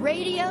 Talk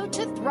radio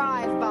to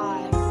thrive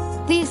by.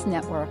 These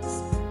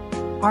networks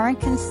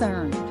aren't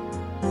concerned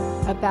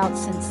about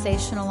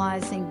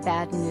sensationalizing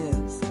bad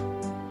news.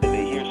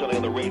 They hear something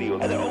on the radio,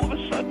 and then all of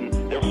a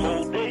sudden, their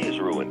whole day is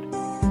ruined.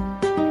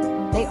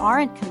 They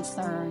aren't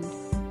concerned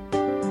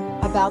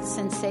about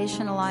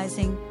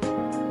sensationalizing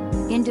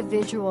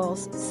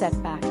individuals'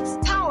 setbacks.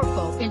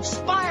 Powerful,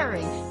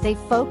 inspiring. They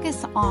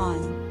focus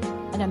on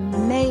an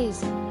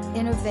amazing,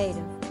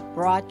 innovative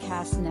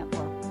broadcast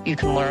network. You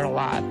can learn a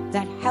lot.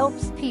 That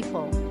helps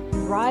people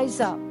rise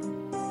up.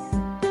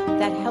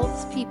 That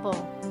helps people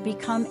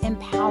become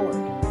empowered.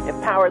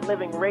 Empowered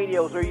Living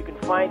Radio is where you can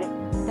find it.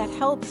 That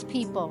helps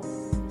people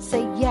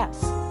say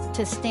yes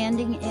to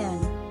standing in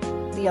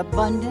the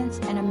abundance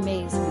and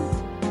amazement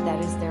that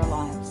is their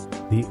lives.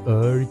 The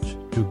urge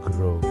to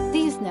grow.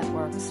 These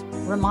networks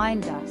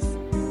remind us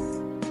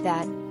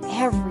that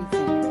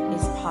everything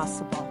is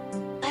possible.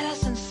 Let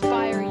us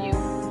inspire you.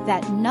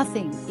 That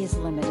nothing is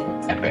limited.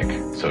 Epic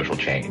social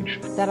change.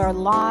 That our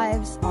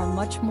lives are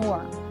much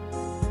more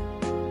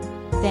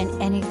than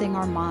anything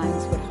our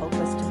minds would hope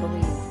us to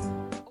believe.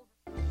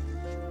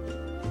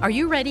 Are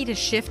you ready to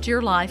shift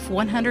your life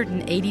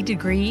 180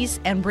 degrees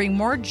and bring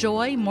more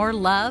joy, more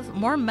love,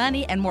 more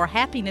money, and more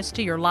happiness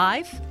to your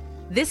life?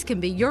 This can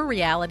be your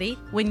reality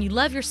when you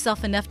love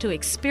yourself enough to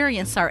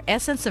experience our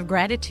Essence of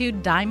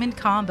Gratitude Diamond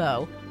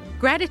Combo.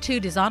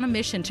 Gratitude is on a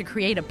mission to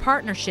create a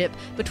partnership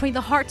between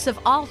the hearts of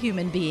all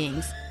human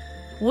beings.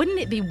 Wouldn't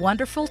it be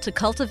wonderful to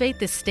cultivate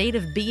this state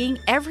of being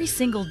every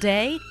single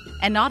day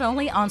and not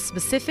only on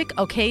specific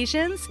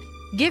occasions?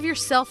 Give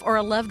yourself or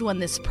a loved one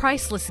this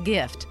priceless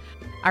gift.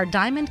 Our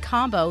Diamond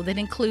Combo that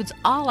includes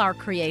all our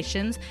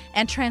creations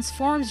and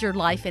transforms your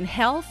life in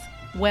health,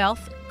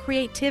 wealth,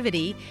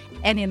 creativity,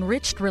 and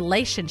enriched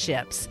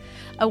relationships.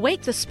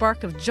 Awake the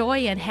spark of joy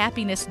and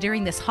happiness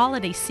during this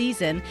holiday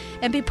season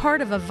and be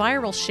part of a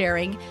viral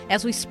sharing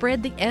as we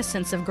spread the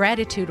essence of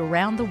gratitude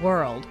around the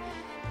world.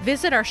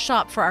 Visit our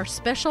shop for our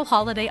special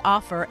holiday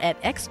offer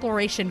at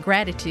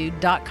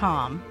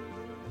explorationgratitude.com.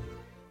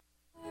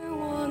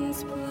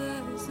 Once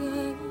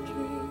pleasant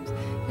dreams,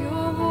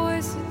 your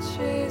voice had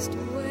chased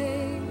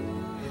away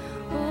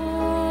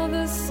all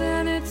the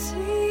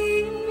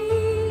sanity in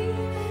me.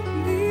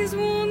 These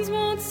wounds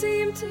won't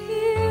seem to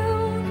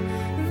heal.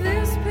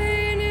 This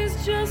pain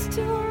is just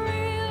too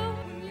real.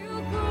 You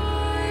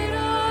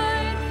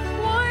bright-eyed,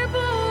 wipe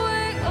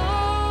away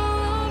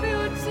all of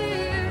your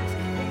tears.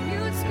 And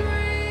you'd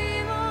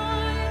scream,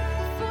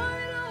 I'd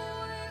fight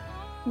away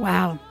all.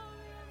 Wow.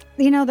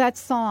 You know, that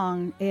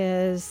song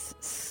is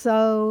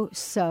so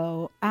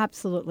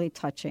absolutely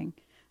touching.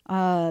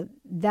 That's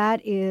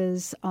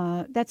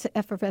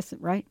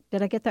effervescent, right?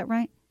 Did I get that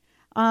right?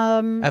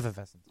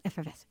 Effervescent.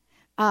 Effervescent.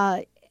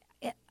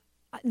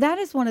 That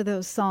is one of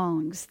those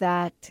songs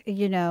that,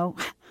 you know,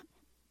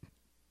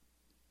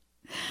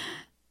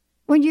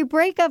 when you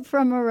break up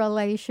from a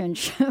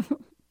relationship,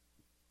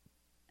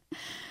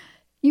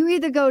 you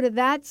either go to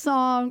that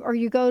song or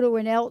you go to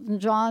an Elton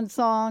John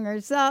song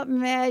or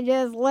something and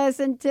just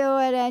listen to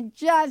it and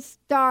just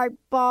start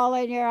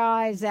bawling your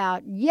eyes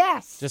out.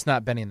 Yes. Just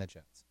not Benny and the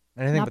Jets.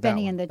 Anything Not but that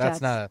Benny one. and the That's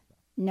Jets. not a...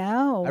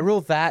 No. I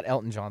ruled that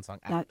Elton John song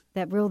out.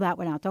 Rule that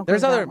one out. Don't.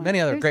 There's go to that one.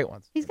 many other great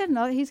ones. He's got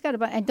another. He's got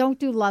a. And don't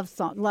do love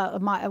song.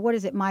 What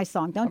is it? My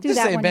song. Don't I'm do just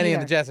that saying one Benny either.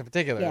 and the Jets in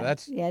particular. Yeah.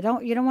 That's Yeah.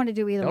 Don't. You don't want to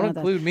do either Don't one of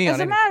those. include me As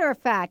on a any- matter of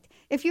fact,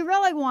 if you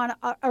really want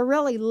a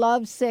really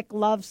lovesick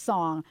love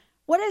song,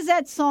 what is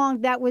that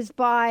song that was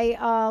by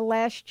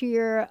last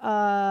year?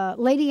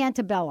 Lady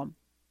Antebellum.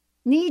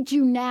 Need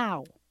You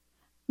Now.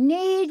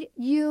 Need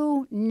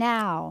You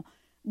Now.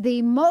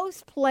 The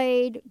most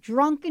played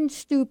Drunken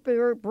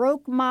Stupor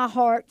Broke My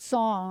Heart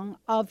song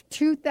of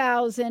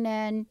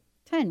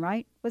 2010,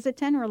 right? Was it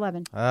 10 or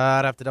 11?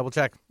 I'd have to double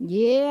check.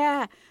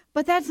 Yeah,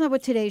 but that's not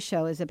what today's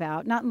show is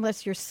about, not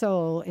unless your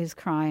soul is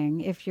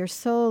crying. If your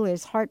soul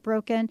is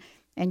heartbroken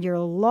and you're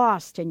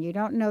lost and you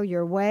don't know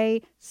your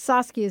way,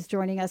 Saskia is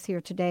joining us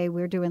here today.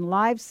 We're doing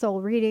live soul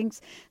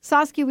readings.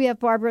 Saskia, we have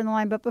Barbara in the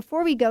line, but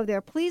before we go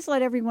there, please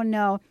let everyone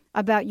know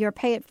about your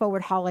Pay It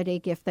Forward holiday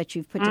gift that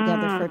you've put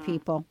together for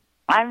people.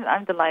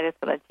 I'm delighted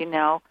to let you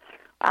know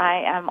I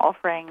am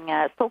offering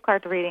soul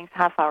card readings,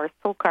 half-hour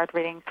soul card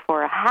readings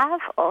for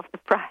half of the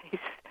price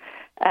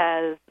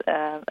as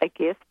a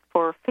gift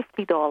for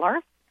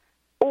 $50.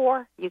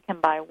 Or you can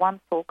buy one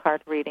soul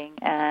card reading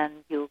and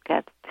you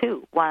get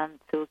two, one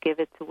to give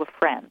it to a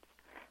friend.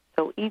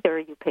 So either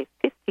you pay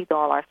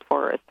 $50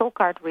 for a soul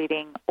card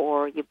reading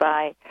or you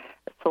buy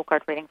a soul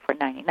card reading for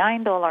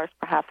 $99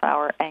 per half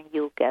hour and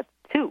you'll get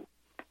two.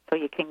 So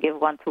you can give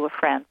one to a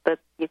friend. But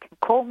you can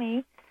call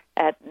me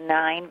at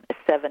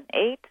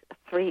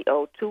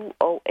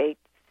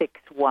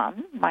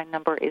 978-302-0861. My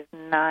number is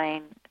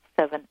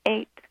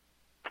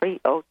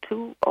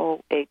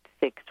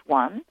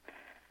 978-302-0861.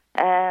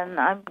 And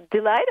I'm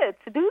delighted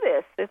to do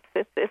this.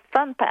 It's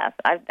fun, Pat.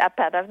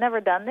 I've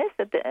never done this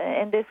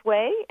in this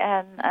way.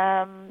 And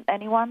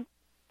anyone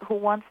who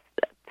wants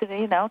to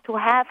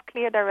have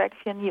clear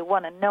direction, you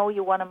want to know,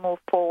 you want to move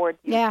forward,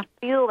 you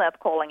feel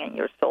that calling in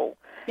your soul.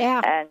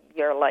 Yeah. And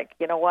you're like,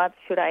 you know what,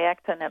 should I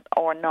act on it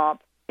or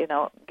not?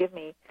 Give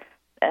me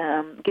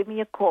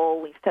a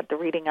call. We set the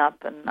reading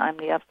up, and I'm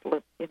the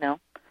absolute,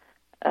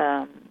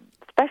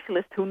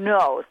 specialist who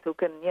knows, who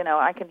can,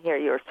 I can hear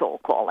your soul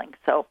calling.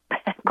 So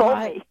call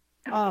me.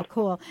 Oh,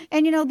 cool.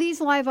 And,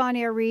 these live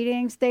on-air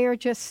readings, they are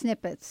just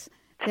snippets.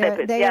 They're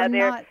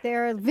vignettes.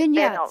 They're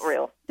not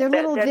real. They're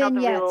little they're vignettes.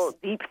 Not a real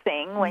deep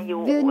thing when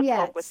you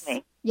talk with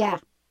me. Yeah.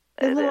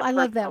 I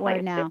love that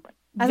word now.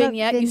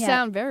 Vignette. You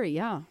sound very,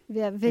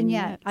 vignette.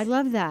 Vignettes. I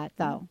love that,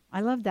 though.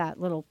 I love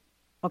that little.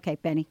 Okay,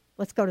 Benny,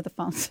 let's go to the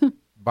phones.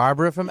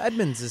 Barbara from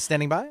Edmonds is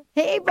standing by.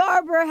 Hey,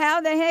 Barbara,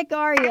 how the heck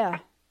are you?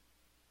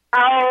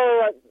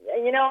 Oh,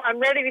 I'm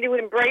ready to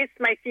embrace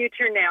my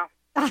future now.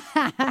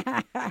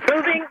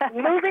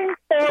 moving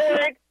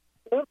forward,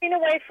 moving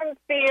away from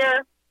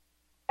fear,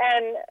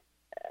 and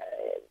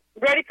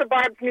ready for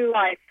Barb's new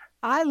life.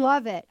 I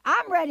love it.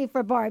 I'm ready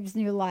for Barb's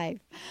new life.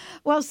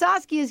 Well,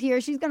 Saskia is here.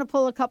 She's going to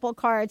pull a couple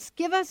cards.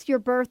 Give us your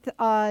birth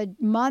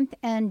month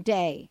and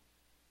day.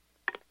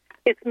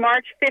 It's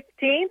March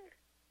 15th.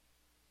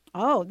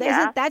 Oh,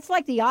 Yeah. that's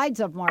like the Ides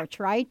of March,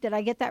 right? Did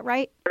I get that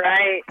right?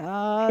 Right.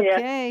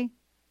 Okay.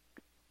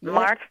 Yeah.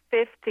 March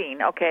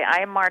 15. Okay,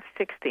 I am March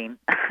 16.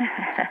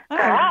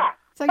 Oh,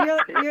 so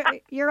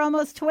you're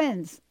almost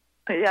twins.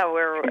 Yeah,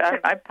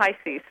 I'm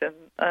Pisces and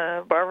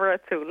Barbara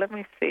too. Let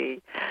me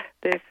see.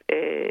 This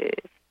is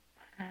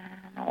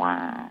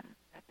 1,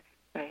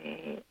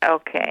 3.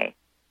 Okay.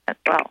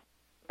 Well,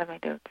 let me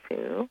do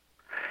 2.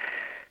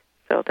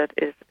 So that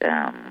is,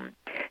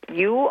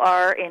 you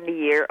are in the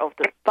year of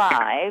the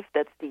 5.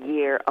 That's the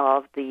year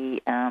of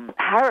the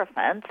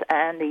Hierophant,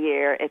 and the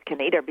year it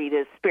can either be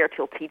the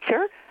spiritual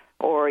teacher,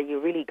 or you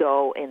really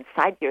go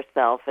inside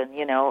yourself and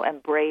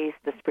embrace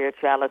the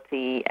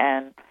spirituality.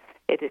 And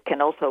it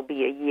can also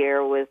be a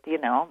year with the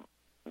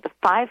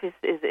 5 is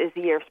a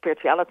year of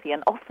spirituality,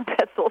 and often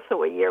that's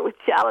also a year with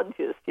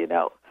challenges.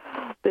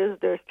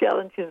 There's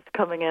challenges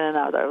coming in and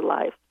out of our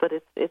lives, but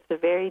it's a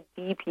very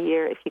deep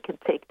year if you can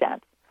take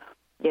that.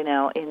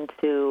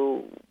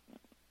 Into,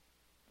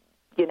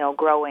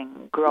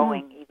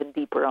 growing even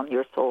deeper on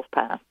your soul's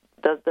path.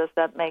 Does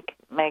that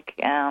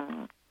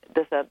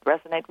does that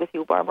resonate with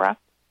you, Barbara?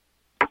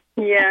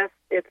 Yes,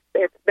 it's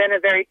been a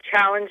very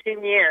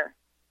challenging year.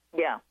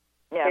 Yeah,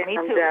 me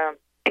too.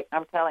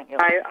 I'm telling you.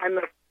 I'm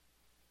a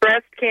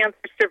breast cancer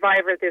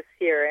survivor this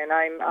year, and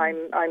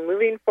I'm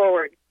moving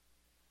forward.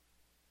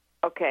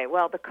 Okay,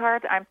 well, the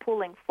card I'm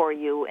pulling for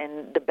you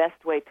in the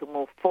best way to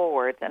move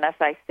forward, and as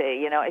I say,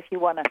 if you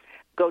want to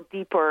go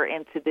deeper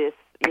into this,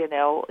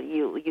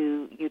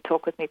 you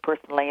talk with me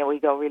personally, and we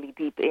go really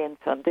deep in.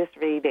 So on this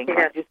reading, Yes.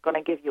 I'm just going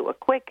to give you a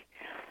quick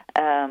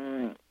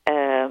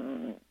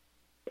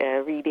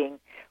reading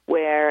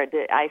where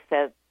I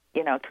said,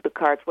 to the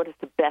cards, what is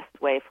the best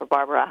way for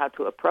Barbara how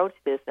to approach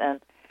this? And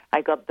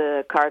I got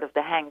the card of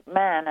the Hanged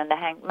Man, and the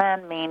Hanged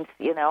Man means,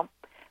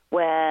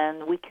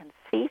 when we can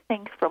see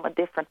things from a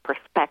different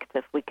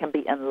perspective, we can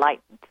be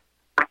enlightened.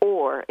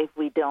 Or if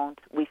we don't,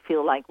 we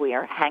feel like we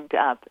are hanged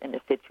up in a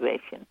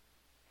situation.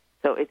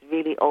 So it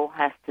really all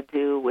has to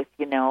do with,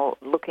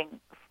 looking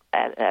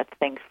at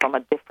things from a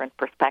different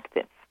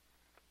perspective.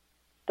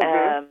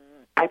 Mm-hmm.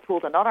 I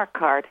pulled another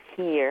card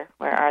here.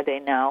 Where are they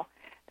now?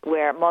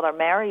 Where Mother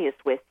Mary is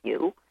with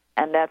you.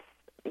 And that's,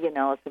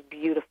 it's a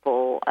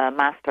beautiful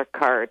master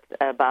card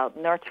about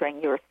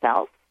nurturing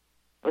yourself.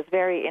 It was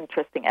very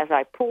interesting. As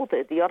I pulled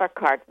it, the other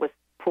card was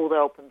pulled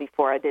open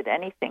before I did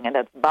anything, and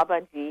that's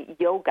Babaji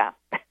Yoga.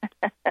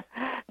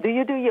 Do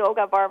you do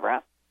yoga,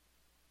 Barbara?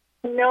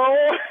 No.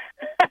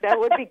 That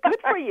would be good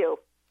for you.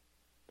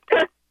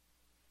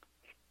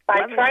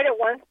 I tried it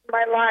once in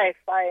my life.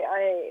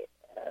 I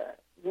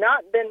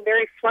not been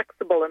very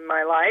flexible in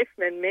my life,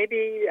 and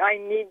maybe I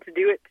need to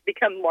do it to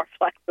become more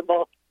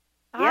flexible.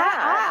 Yeah,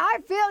 I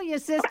feel you,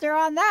 sister,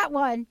 on that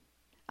one.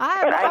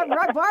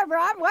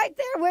 Barbara, I'm right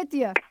there with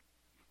you.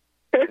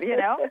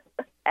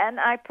 And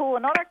I pull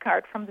another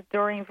card from the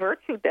Doreen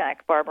Virtue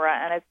deck, Barbara,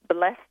 and it's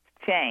Blessed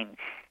Change.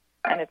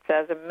 And it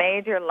says, a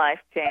major life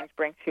change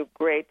brings you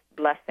great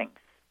blessings.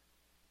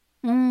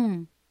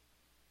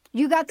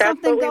 You got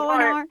something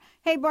going on?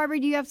 Hey, Barbara,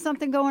 do you have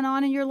something going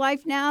on in your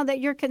life now that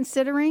you're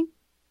considering?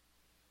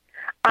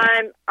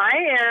 I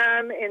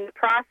am in the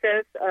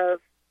process of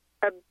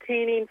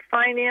obtaining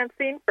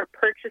financing for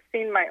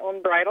purchasing my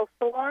own bridal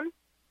salon.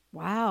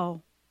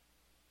 Wow.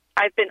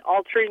 I've been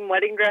altering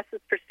wedding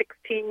dresses for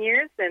 16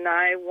 years, and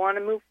I want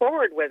to move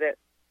forward with it.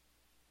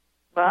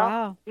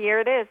 Well, Here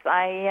it is.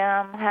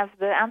 I have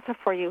the answer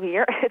for you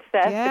here. It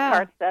says, The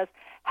card says,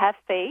 have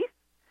faith.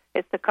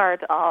 It's the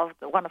card of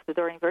one of the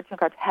Doreen Virtue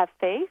cards. Have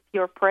faith.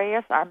 Your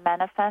prayers are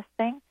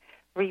manifesting.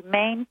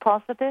 Remain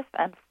positive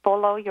and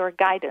follow your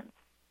guidance.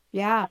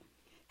 Yeah.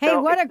 Hey,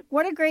 So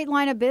what a great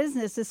line of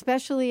business,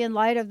 especially in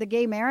light of the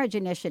gay marriage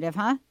initiative,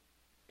 huh?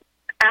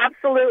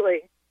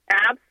 Absolutely.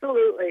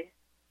 Absolutely.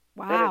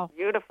 Wow. That is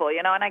beautiful.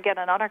 And I get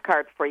another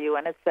card for you,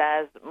 and it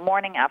says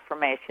morning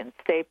affirmations.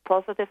 Say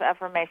positive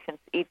affirmations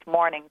each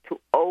morning to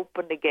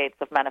open the gates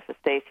of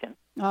manifestation.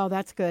 Oh,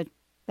 that's good.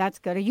 That's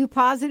good. Are you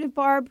positive,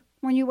 Barb,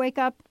 when you wake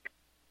up?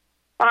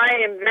 I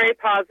am very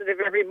positive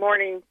every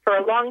morning. For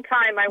a long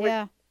time, I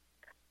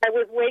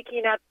was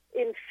waking up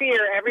in fear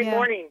every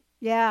morning.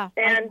 Yeah.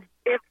 And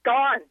it's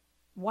gone.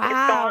 Wow. It's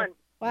gone.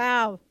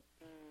 Wow.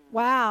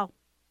 Wow.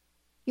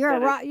 You're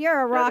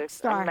a rock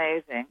star.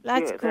 Amazing.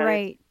 That's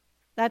great.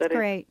 That's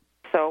great.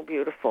 So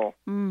beautiful.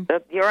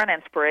 You're an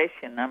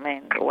inspiration. I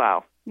mean,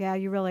 wow. Yeah,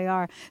 you really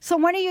are. So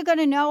when are you going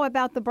to know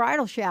about the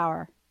bridal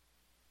shower?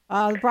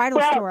 The bridal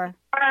store.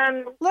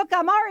 Look,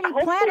 I'm already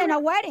planning a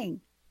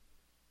wedding.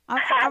 I'm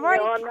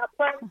not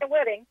planning a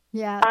wedding.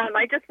 Yeah.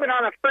 I just went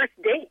on a first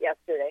date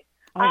yesterday.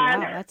 Oh, wow,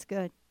 that's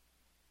good.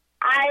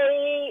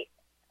 I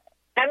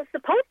am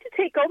supposed to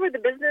take over the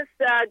business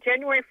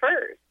January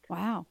 1st.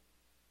 Wow.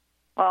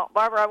 Well,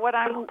 Barbara, what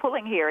I'm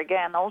pulling here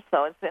again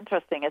also, it's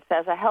interesting. It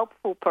says a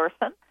helpful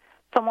person.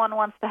 Someone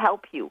wants to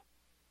help you.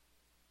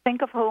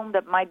 Think of whom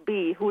that might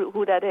be,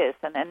 who that is,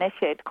 and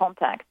initiate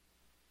contact.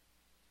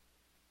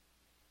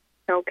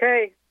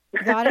 Okay.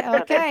 Got it.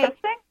 Okay.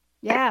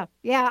 Yeah.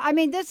 I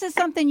mean, this is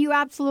something you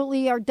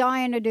absolutely are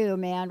dying to do,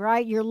 man,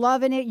 right? You're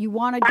loving it. You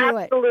want to do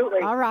it.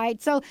 Absolutely. All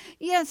right. So,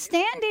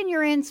 stand in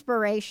your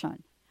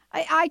inspiration.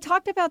 I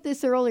talked about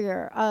this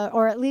earlier,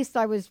 or at least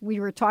we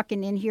were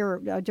talking in here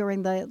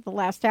during the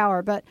last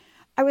hour, but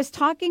I was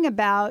talking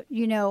about,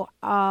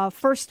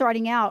 first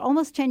starting out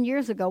almost 10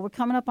 years ago. We're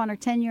coming up on our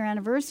 10-year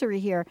anniversary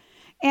here.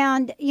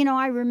 And,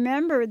 I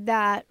remembered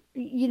that,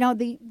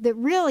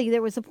 really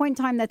there was a point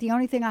in time that the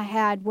only thing I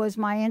had was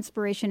my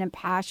inspiration and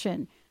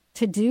passion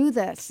to do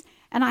this.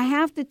 And I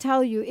have to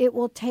tell you, it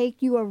will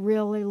take you a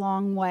really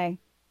long way.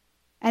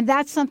 And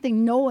that's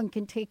something no one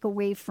can take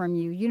away from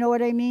you. You know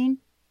what I mean?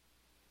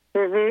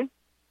 Mm-hmm.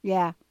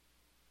 Yeah.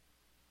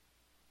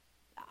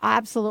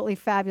 Absolutely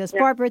fabulous. Yeah.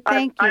 Barbara,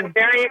 thank you. I'm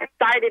very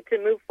excited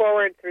to move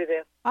forward through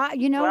this.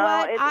 You know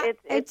what?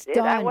 It's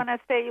done. I want to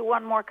say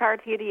one more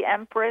card here, the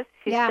Empress.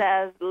 She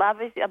says,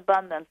 lavish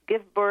abundance.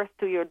 Give birth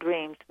to your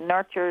dreams.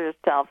 Nurture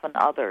yourself and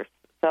others.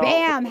 So,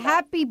 bam!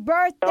 Happy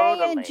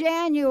birthday in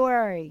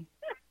January.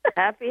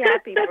 Happy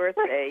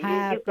birthday.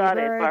 You got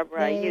it,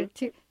 Barbara.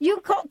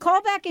 You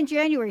call back in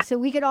January so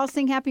we could all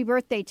sing happy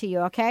birthday to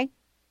you, okay?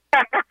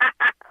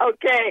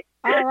 Okay.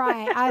 All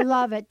right. I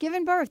love it.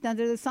 Giving birth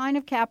under the sign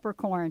of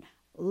Capricorn.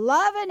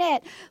 Loving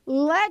it.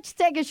 Let's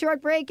take a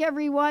short break,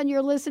 everyone.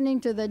 You're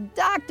listening to the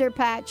Dr.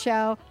 Pat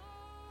Show.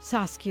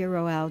 Saskia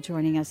Roell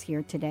joining us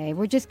here today.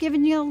 We're just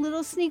giving you a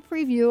little sneak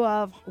preview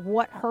of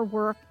what her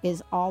work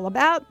is all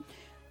about.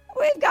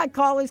 We've got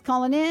callers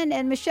calling in.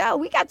 And Michelle,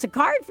 we got a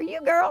card for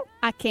you, girl.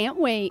 I can't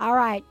wait. All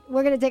right.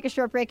 We're going to take a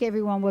short break,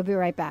 everyone. We'll be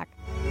right back.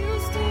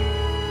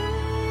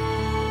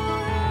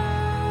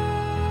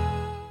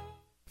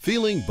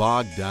 Feeling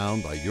bogged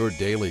down by your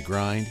daily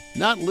grind?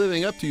 Not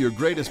living up to your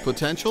greatest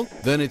potential?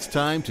 Then it's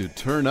time to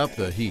turn up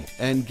the heat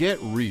and get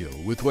real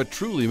with what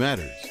truly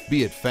matters.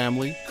 Be it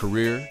family,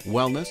 career,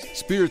 wellness,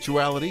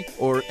 spirituality,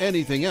 or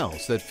anything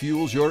else that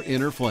fuels your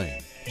inner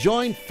flame.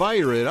 Join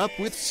Fire It Up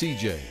with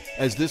CJ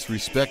as this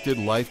respected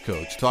life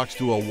coach talks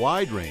to a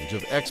wide range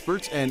of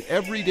experts and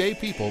everyday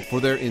people for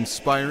their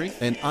inspiring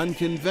and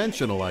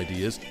unconventional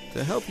ideas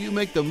to help you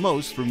make the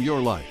most from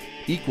your life.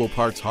 Equal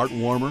parts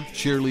heartwarmer,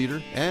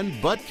 cheerleader,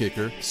 and butt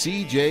kicker,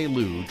 CJ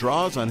Liu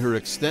draws on her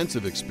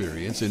extensive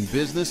experience in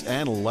business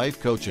and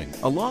life coaching,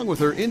 along with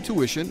her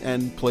intuition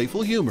and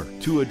playful humor,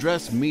 to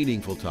address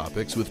meaningful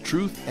topics with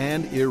truth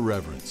and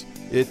irreverence.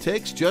 It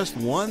takes just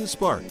one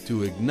spark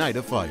to ignite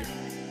a fire.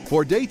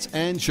 For dates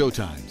and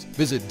showtimes,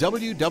 visit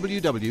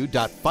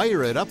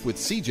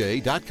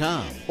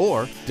www.fireitupwithcj.com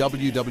or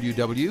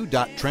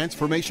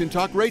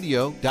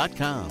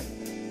www.transformationtalkradio.com.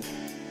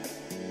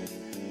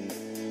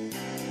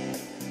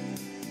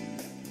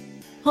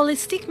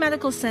 Holistic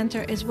Medical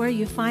Center is where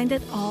you find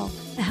it all.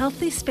 A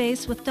healthy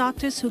space with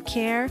doctors who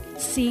care,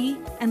 see,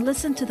 and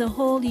listen to the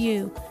whole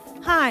you.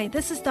 Hi,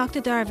 this is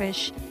Dr.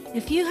 Darvish.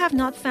 If you have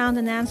not found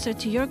an answer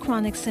to your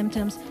chronic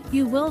symptoms,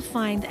 you will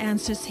find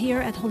answers here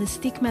at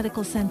Holistic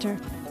Medical Center.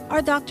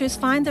 Our doctors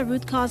find the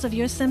root cause of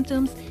your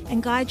symptoms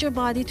and guide your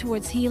body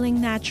towards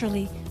healing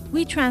naturally.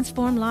 We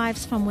transform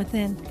lives from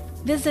within.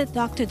 Visit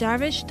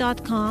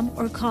drdarvish.com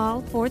or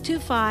call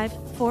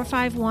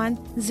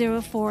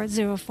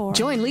 425-451-0404.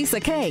 Join Lisa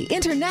Kay,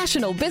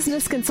 international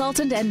business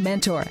consultant and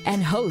mentor,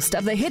 and host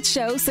of the hit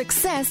show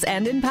Success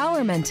and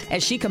Empowerment,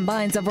 as she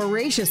combines a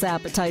voracious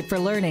appetite for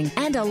learning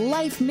and a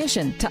life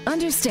mission to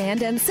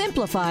understand and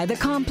simplify the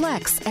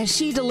complex as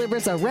she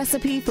delivers a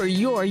recipe for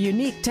your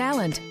unique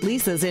talent.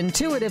 Lisa's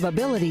intuitive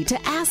ability to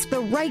ask the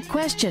right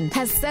question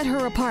has set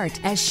her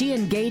apart as she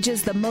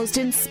engages the most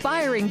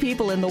inspiring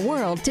people in the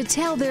world to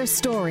tell their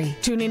story.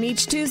 Tune in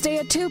each Tuesday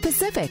at 2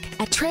 Pacific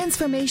at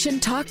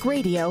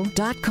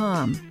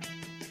TransformationTalkRadio.com.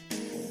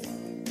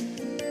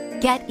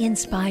 Get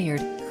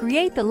inspired.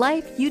 Create the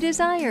life you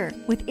desire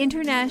with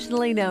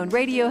internationally known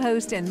radio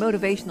host and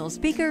motivational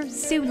speaker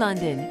Sue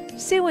London.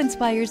 Sue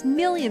inspires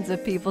millions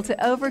of people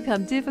to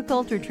overcome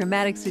difficult or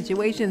traumatic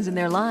situations in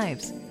their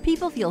lives.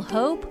 People feel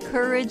hope,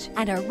 courage,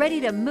 and are ready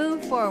to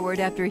move forward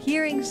after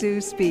hearing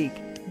Sue speak.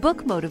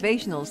 Book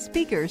motivational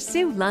speaker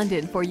Sue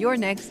London for your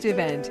next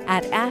event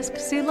at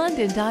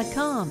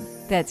AskSueLondon.com.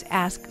 That's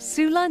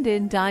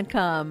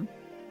AskSueLondon.com.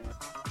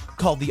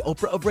 Called the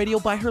Oprah of radio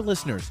by her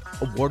listeners,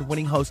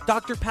 award-winning host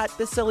Dr. Pat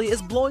Baccili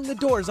is blowing the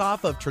doors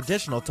off of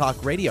traditional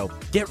talk radio.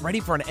 Get ready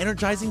for an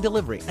energizing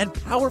delivery and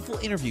powerful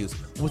interviews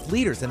with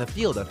leaders in the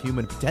field of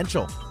human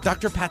potential.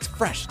 Dr. Pat's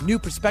fresh, new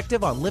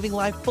perspective on living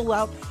life full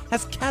out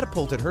has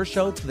catapulted her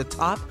show to the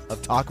top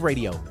of talk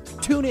radio.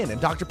 Tune in and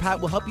Dr. Pat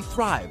will help you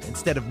thrive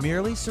instead of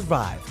merely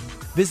survive.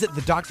 Visit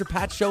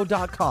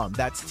thedrpatshow.com.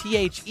 That's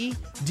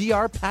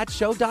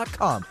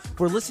THEDRPatShow.com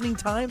for listening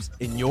times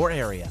in your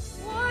area.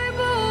 Wipe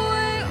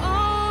away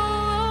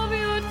all of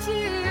your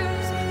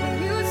tears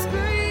when you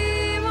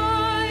scream.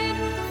 I'd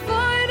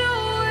fight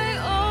away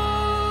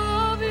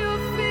all of your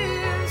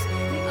fears.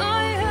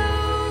 I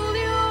held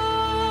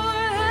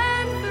your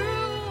hand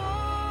through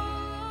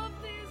all of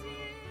these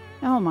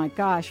years. Oh my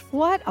gosh,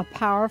 what a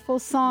powerful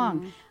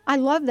song. I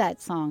love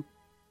that song.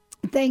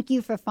 Thank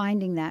you for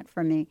finding that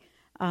for me,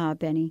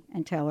 Benny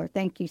and Taylor.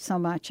 Thank you so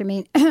much. I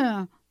mean,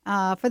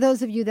 For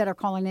those of you that are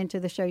calling into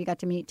the show, you got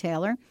to meet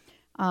Taylor.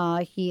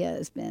 He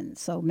has been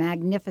so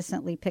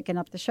magnificently picking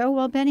up the show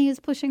while Benny is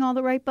pushing all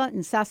the right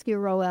buttons. Saskia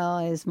Roell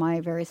is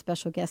my very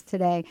special guest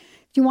today.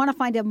 If you want to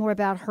find out more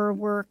about her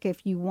work,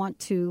 if you want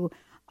to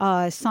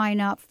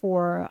sign up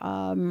for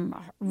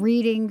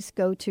readings,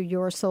 go to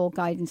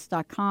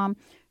yoursoulguidance.com,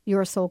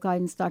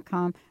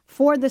 yoursoulguidance.com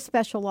for the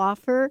special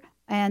offer.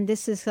 And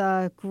this is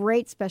a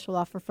great special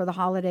offer for the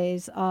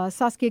holidays.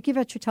 Saskia, give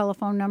out your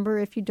telephone number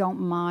if you don't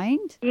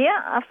mind.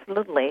 Yeah,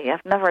 absolutely.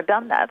 I've never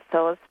done that,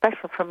 so it's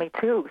special for me,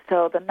 too.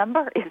 So the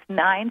number is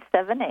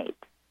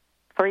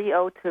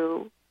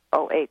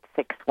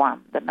 978-302-0861.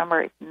 The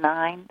number is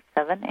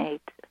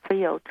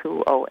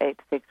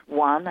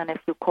 978-302-0861. And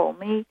if you call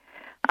me,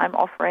 I'm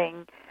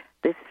offering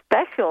this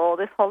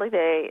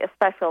holiday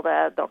special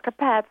that Dr.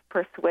 Pat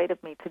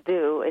persuaded me to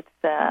do.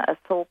 It's a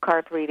soul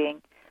card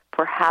reading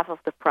for half of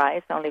the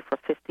price, only for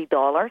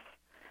 $50.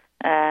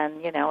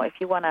 And, if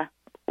you want to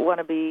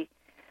be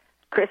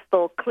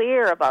crystal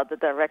clear about the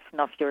direction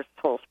of your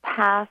soul's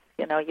path,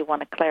 you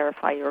want to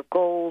clarify your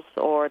goals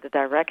or the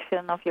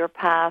direction of your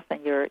path,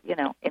 and you're,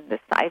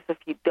 indecisive,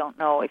 you don't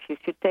know if you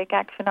should take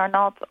action or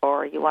not,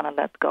 or you want to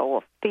let go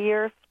of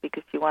fears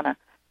because you want to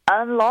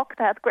unlock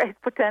that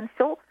great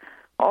potential,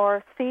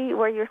 or see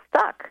where you're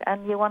stuck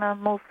and you want to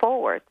move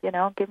forward,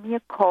 give me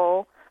a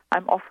call.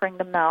 I'm offering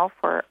them now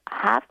for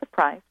half the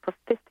price, for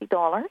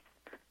 $50.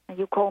 And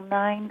you call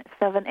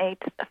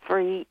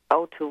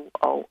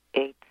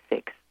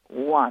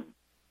 978-302-0861.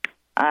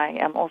 I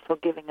am also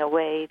giving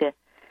away the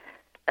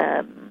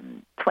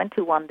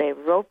 21-day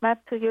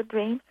roadmap to your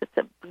dreams. It's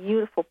a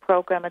beautiful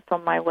program. It's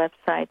on my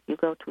website. You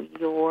go to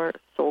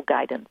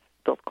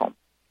yoursoulguidance.com.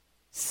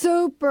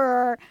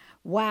 Super.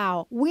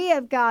 Wow. We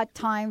have got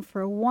time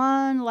for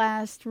one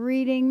last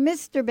reading.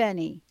 Mr.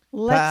 Benny.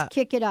 Let's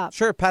kick it up.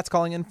 Sure. Pat's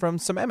calling in from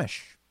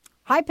Sammamish.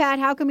 Hi, Pat.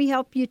 How can we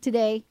help you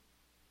today?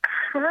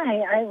 Hi.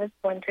 I was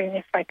wondering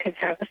if I could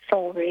have a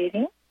soul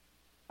reading.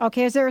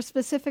 Okay. Is there a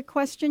specific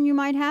question you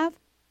might have?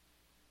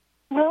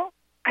 Well,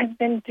 I've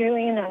been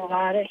doing a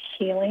lot of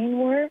healing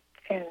work,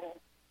 and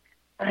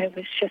I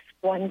was just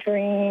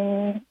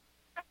wondering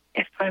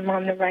if I'm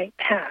on the right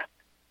path.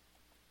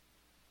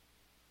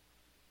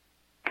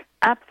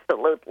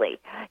 Absolutely.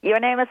 Your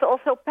name is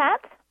also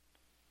Pat?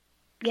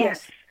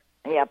 Yes.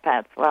 Yeah,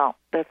 Pat. Well,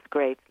 that's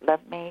great.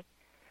 Let me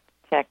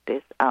check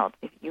this out.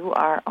 If you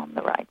are on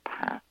the right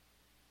path.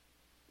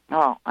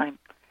 Oh, I'm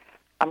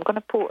going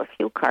to pull a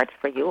few cards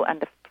for you, and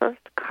the first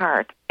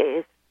card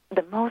is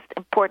the most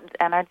important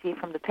energy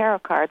from the tarot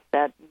cards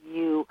that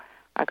you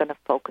are going to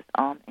focus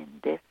on in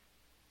this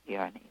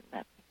journey.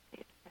 Let me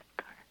see this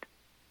card.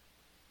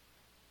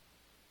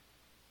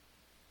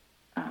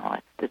 Oh,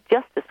 it's the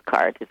Justice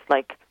card. It's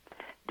like,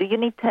 do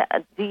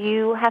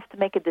you have to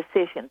make a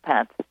decision,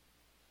 Pat?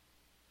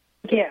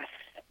 Yes.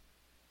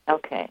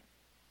 Okay.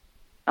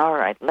 All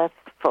right, let's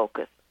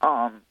focus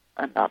on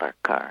another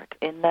card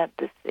in that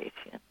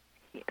decision.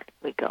 Here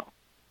we go.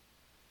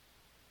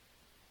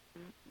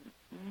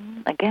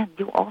 Again,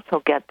 you also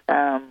get,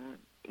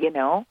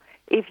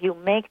 if you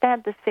make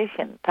that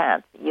decision,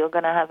 Pat, you're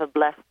going to have a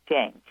blessed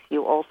change.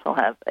 You also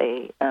have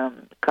a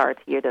card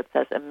here that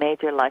says a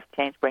major life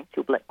change brings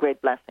you great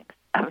blessings.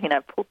 I mean, I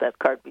pulled that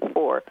card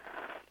before,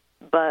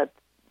 but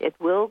it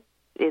will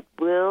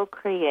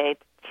create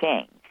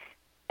change.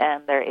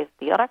 And there is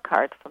the other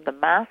card from the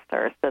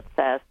Masters that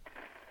says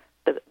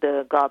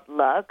the God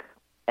luck,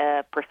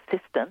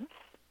 persistence.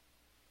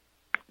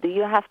 Do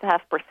you have to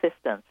have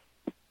persistence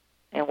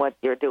in what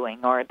you're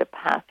doing or the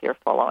path you're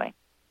following?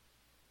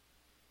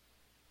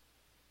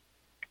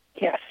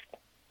 Yes.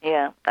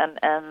 Yeah, and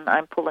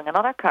I'm pulling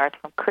another card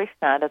from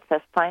Krishna that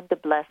says find the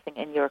blessing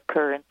in your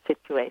current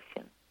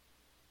situation.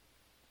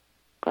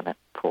 I'm going to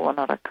pull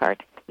another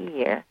card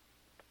here.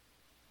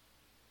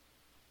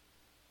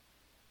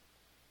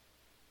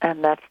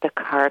 And that's the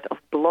card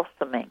of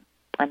blossoming.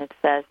 And it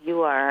says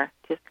you are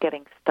just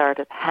getting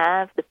started.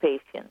 Have the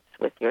patience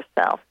with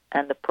yourself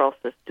and the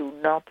process. Do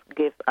not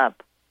give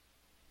up.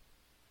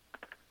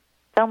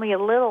 Tell me a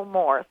little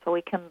more so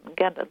we can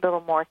get a little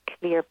more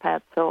clear,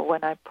 Pat, so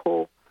when I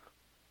pull.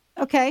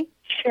 Okay.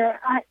 Sure.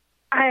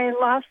 I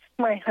lost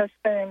my husband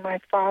and my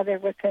father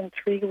within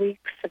 3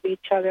 weeks of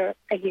each other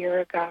a year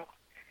ago.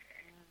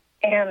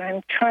 And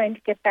I'm trying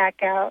to get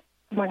back out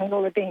among the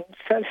living,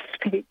 so to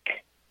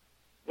speak.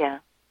 Yeah.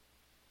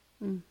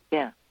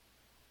 Yeah.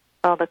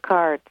 Well, the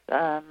card,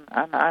 and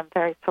I'm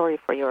very sorry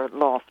for your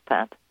loss,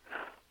 Pat.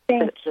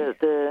 Thank you.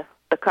 The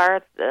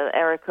card,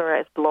 Erica,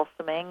 is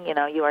blossoming. You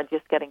know, you are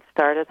just getting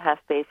started. Have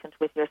patience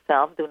with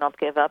yourself. Do not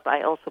give up.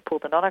 I also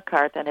pulled another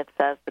card, and it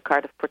says the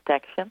card of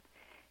protection.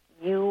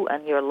 You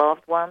and your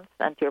loved ones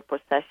and your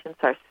possessions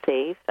are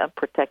safe and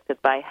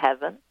protected by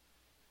heaven.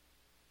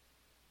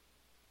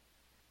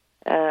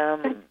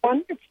 That's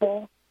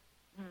wonderful.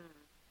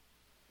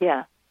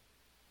 Yeah.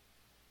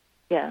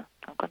 Yeah.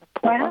 I'm going to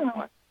pull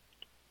one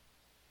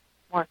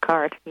more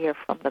card here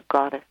from the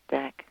Goddess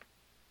deck.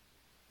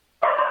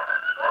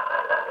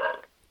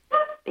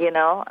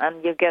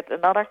 and you get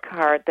another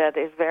card that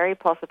is very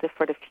positive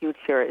for the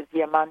future. It's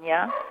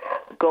Yamanya,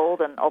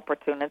 golden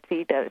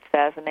opportunity, that it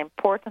says an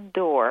important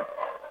door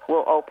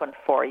will open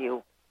for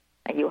you,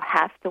 and you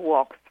have to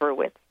walk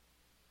through it.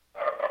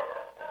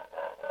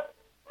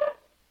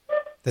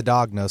 The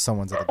dog knows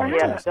someone's at the door.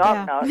 Yeah, the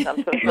dog knows.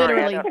 I'm so sorry.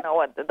 Literally. I don't know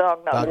what the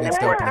dog knows. Dog needs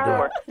to open the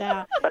door.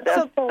 Yeah. But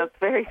that's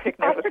very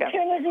significant.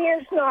 Opportunity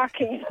is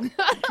knocking.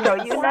 So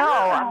you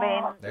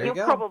There you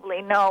go.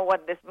 probably know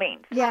what this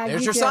means. Yeah,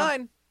 There's you your do.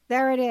 sign.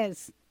 There it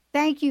is.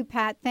 Thank you,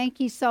 Pat. Thank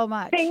you so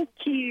much. Thank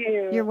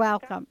you. You're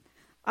welcome.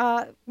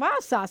 Wow,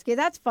 Saskia,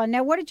 that's fun.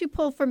 Now, what did you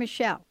pull for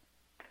Michelle?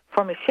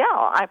 For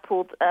Michelle, I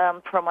pulled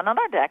from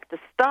another deck the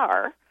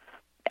Star,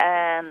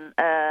 and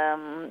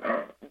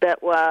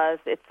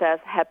it says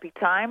happy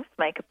times,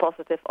 make a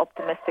positive,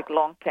 optimistic,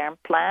 long-term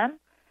plan.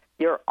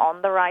 You're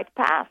on the right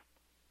path.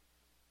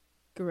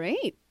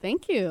 Great.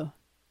 Thank you.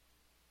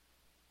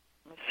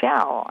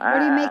 Michelle. What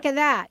do you make of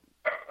that,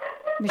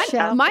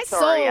 Michelle? My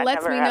Sorry, I soul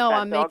lets never me had know that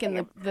I'm dog making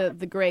game.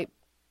 the great.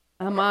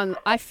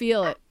 I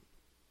feel it.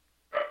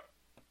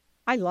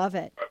 I love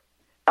it.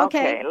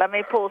 Okay, let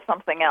me pull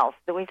something else.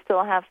 Do we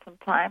still have some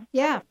time?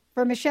 Yeah,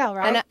 for Michelle,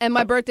 right? And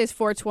my birthday's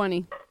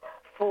 4/20.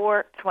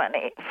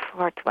 4/20.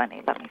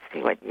 Let me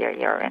see what year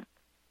you're in.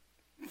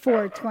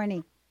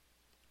 4/20.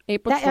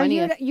 April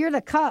 20th. You're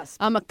the cusp.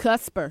 I'm a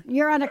cusper.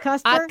 You're on a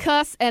cusper? I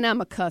cuss and I'm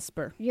a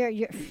cusper. You're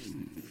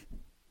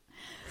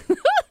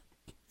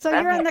So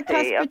you're on the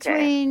cusp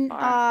between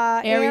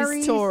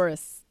Aries,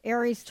 Taurus.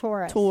 Aries,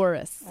 Taurus.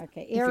 Taurus.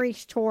 Okay,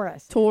 Aries,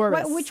 Taurus.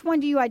 Taurus. Which one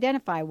do you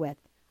identify with?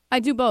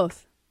 I do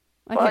both.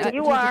 Well,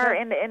 you are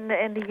in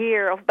the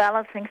year of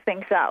balancing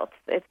things out.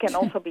 It can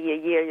also be a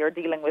year you're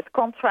dealing with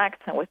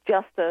contracts and with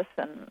justice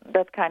and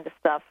that kind of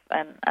stuff.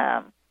 And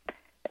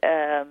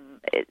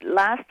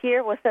last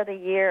year, was that a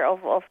year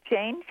of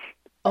change?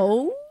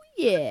 Oh,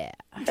 yeah.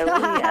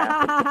 Oh,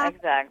 yeah,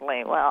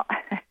 exactly. Well,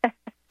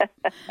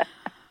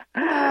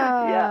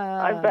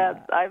 yeah, I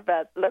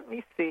bet. Let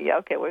me see.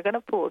 Okay, we're going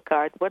to pull a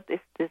card. What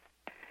is this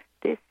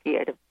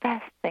year? The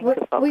best thing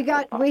to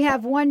focus on? We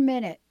have 1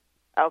 minute.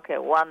 Okay,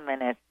 1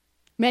 minute.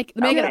 Make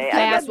it a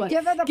fast one.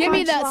 Give her the Give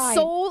me the punchline.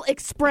 Soul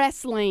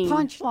Express lane.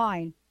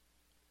 Punchline.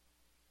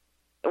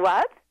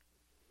 What?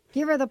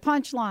 Give her the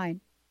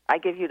punchline. I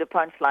give you the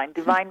punchline.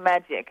 Divine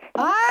magic.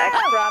 Ah!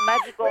 Extra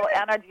magical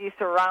energy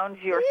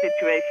surrounds your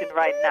situation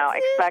right now.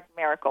 Expect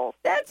miracles.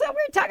 That's what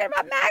we were talking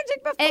about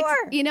magic before.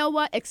 You know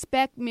what?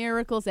 Expect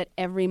miracles at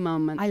every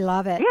moment. I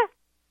love it. Yeah.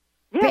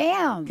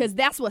 Bam. Because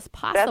that's what's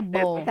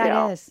possible.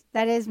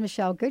 That is,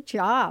 Michelle. Good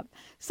job.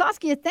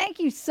 Saskia, thank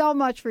you so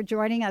much for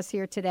joining us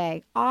here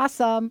today.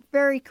 Awesome.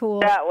 Very cool.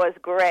 That was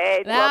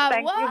great.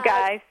 Thank you,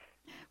 guys.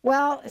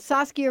 Well,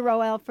 Saskia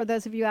Roell, for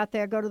those of you out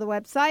there, go to the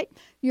website,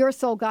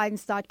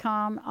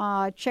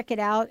 yoursoulguidance.com. Check it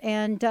out.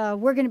 And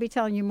we're going to be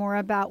telling you more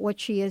about what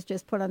she has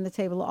just put on the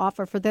table to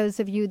offer. For those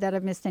of you that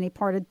have missed any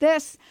part of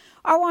this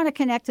or want to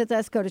connect with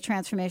us, go to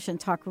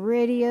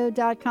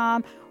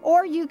transformationtalkradio.com,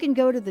 or you can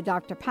go to the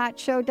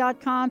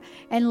drpatshow.com,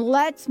 and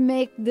let's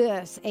make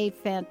this a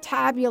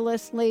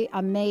fantabulously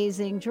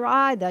amazing,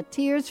 dry the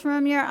tears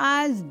from your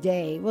eyes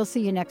day. We'll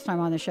see you next time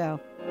on the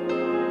show.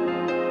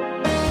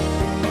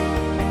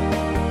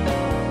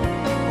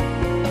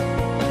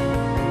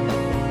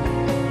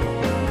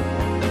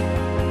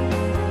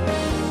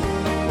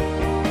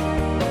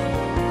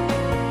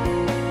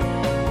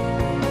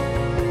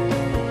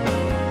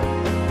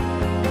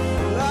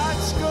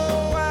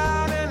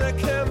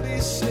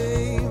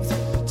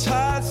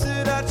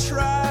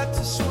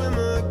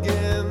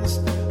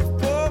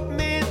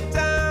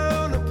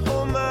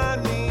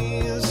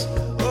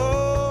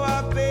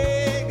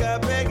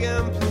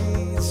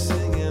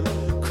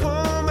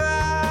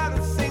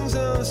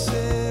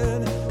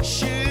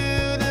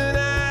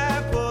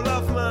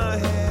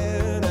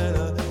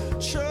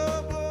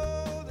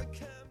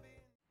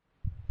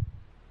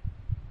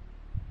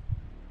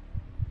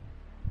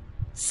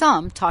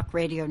 Some talk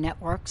radio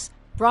networks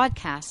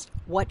broadcast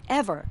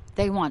whatever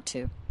they want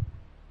to,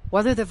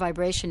 whether the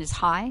vibration is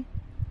high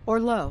or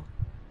low,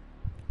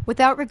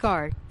 without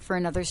regard for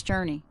another's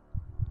journey.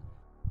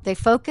 They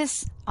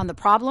focus on the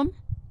problem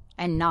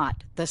and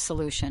not the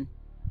solution.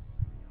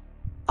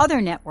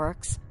 Other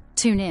networks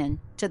tune in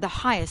to the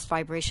highest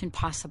vibration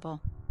possible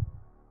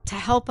to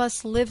help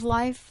us live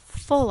life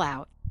full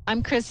out.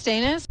 I'm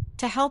Christina.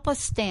 To help us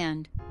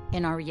stand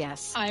in our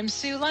yes. I'm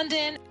Sue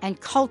London. And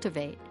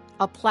cultivate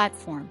a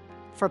platform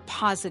for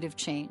positive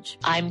change.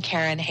 I'm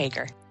Karen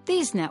Hager.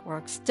 These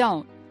networks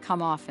don't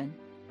come often.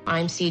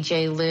 I'm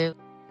CJ Liu.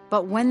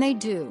 But when they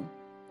do,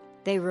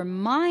 they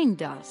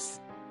remind us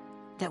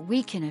that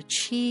we can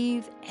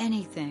achieve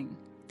anything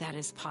that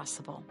is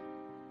possible.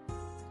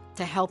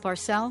 To help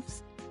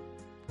ourselves,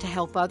 to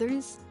help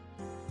others,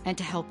 and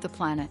to help the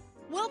planet.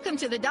 Welcome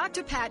to the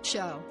Dr. Pat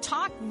Show.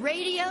 Talk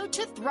radio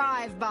to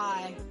thrive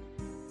by.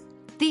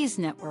 These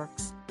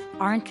networks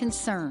aren't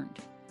concerned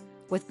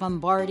with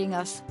bombarding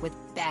us with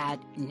bad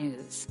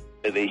news.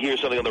 They hear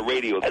something on the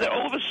radio, and then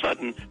all of a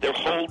sudden, their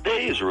whole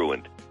day is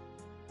ruined.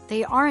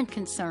 They aren't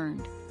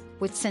concerned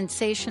with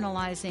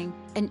sensationalizing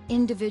an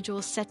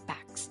individual's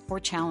setbacks or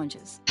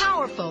challenges.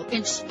 Powerful,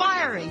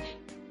 inspiring.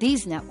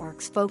 These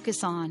networks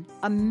focus on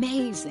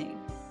amazing,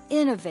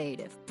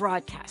 innovative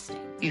broadcasting.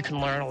 You can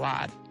learn a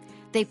lot.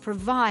 They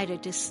provide a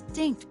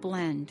distinct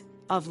blend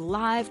of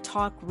live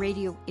talk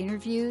radio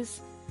interviews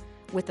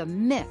with a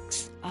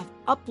mix of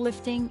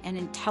uplifting and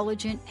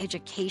intelligent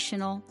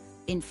educational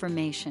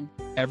information.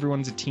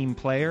 Everyone's a team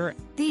player.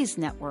 These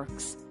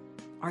networks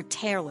are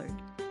tailored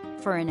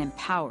for an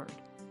empowered,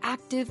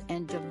 active,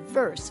 and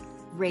diverse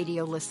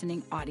radio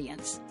listening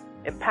audience.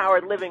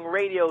 Empowered Living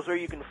Radio is where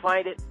you can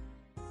find it.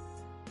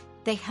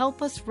 They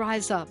help us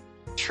rise up.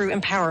 True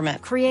empowerment.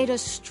 Create a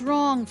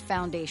strong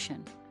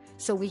foundation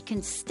so we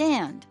can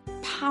stand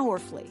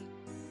powerfully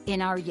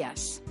in our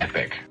yes.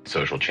 Epic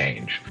social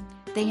change.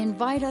 They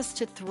invite us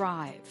to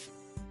thrive,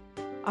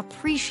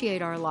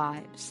 appreciate our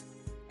lives,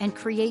 and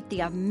create the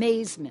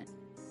amazement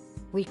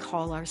we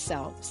call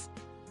ourselves.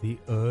 The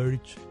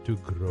urge to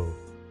grow.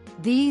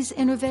 These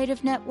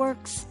innovative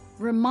networks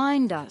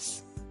remind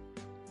us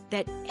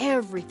that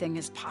everything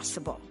is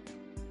possible.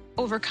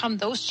 Overcome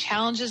those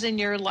challenges in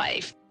your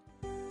life.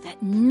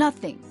 That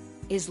nothing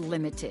is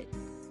limited.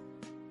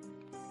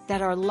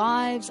 That our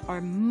lives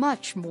are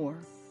much more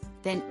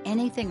than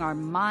anything our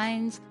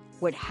minds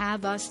would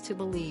have us to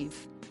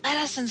believe. Let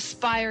us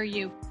inspire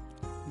you.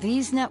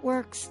 These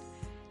networks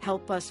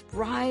help us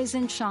rise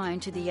and shine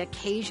to the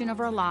occasion of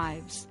our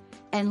lives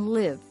and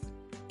live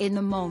in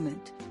the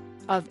moment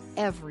of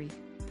every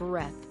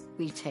breath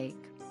we take.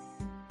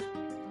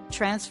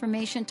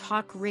 Transformation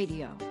Talk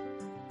Radio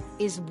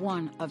is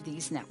one of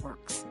these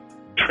networks.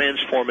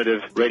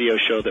 Transformative radio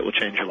show that will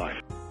change your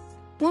life.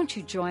 Won't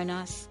you join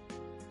us?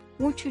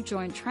 Won't you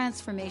join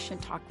Transformation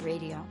Talk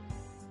Radio?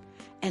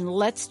 And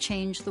let's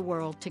change the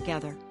world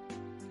together.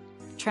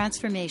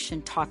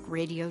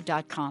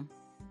 TransformationTalkRadio.com.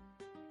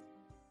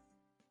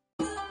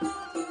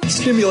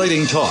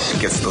 Stimulating talk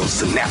gets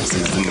those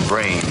synapses in the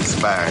brain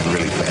firing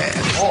really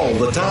fast. All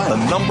the time. The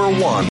number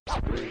one.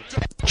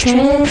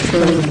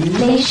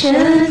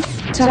 Transformation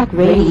Talk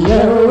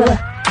Radio.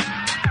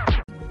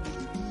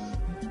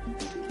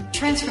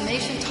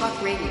 Transformation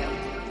Talk Radio,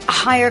 a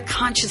higher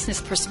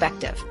consciousness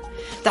perspective.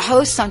 The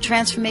hosts on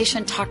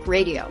Transformation Talk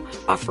Radio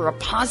offer a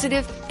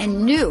positive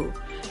and new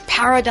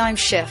paradigm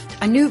shift,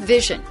 a new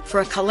vision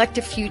for a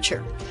collective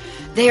future.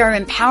 They are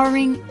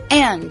empowering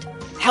and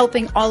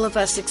helping all of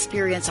us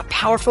experience a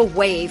powerful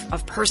wave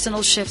of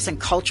personal shifts and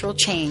cultural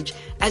change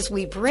as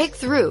we break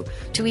through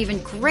to even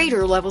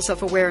greater levels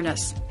of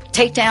awareness.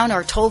 Take down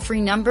our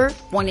toll-free number,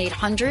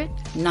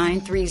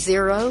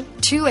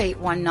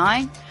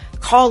 1-800-930-2819.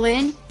 Call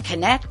in,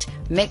 connect,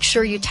 make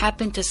sure you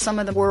tap into some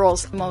of the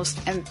world's most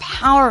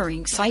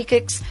empowering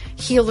psychics,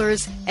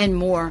 healers, and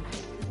more.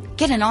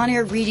 Get an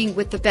on-air reading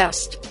with the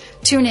best.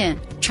 Tune in,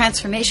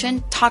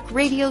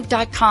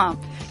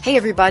 TransformationTalkRadio.com. Hey,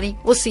 everybody,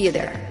 we'll see you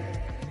there.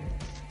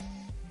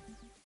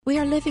 We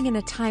are living in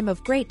a time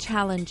of great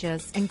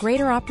challenges and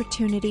greater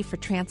opportunity for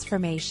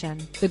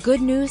transformation. The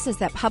good news is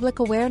that public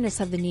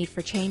awareness of the need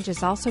for change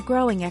is also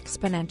growing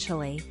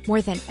exponentially.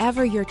 More than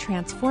ever, your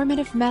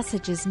transformative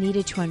message is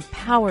needed to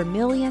empower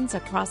millions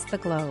across the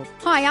globe.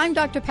 Hi, I'm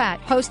Dr. Pat,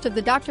 host of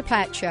The Dr.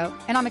 Pat Show,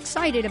 and I'm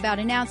excited about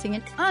announcing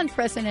an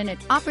unprecedented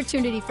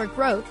opportunity for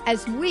growth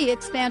as we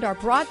expand our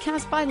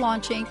broadcast by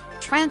launching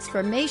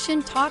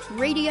Transformation Talk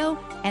Radio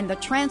and the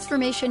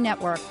Transformation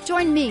Network.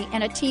 Join me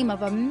and a team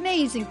of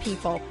amazing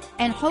people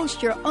and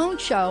host your own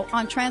show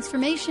on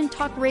Transformation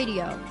Talk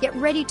Radio. Get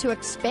ready to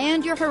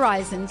expand your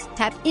horizons,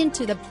 tap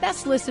into the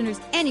best listeners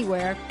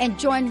anywhere, and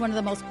join one of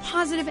the most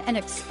positive and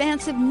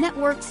expansive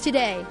networks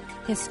today.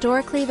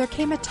 Historically, there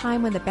came a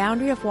time when the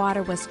boundary of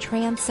water was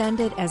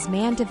transcended as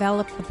man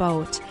developed the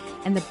boat,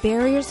 and the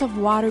barriers of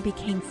water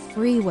became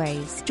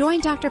freeways. Join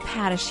Dr.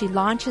 Pat as she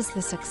launches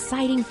this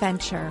exciting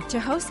venture. To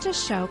host a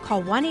show,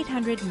 call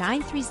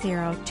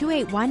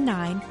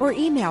 1-800-930-2819 or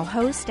email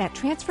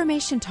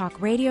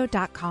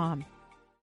host@transformationtalkradio.com.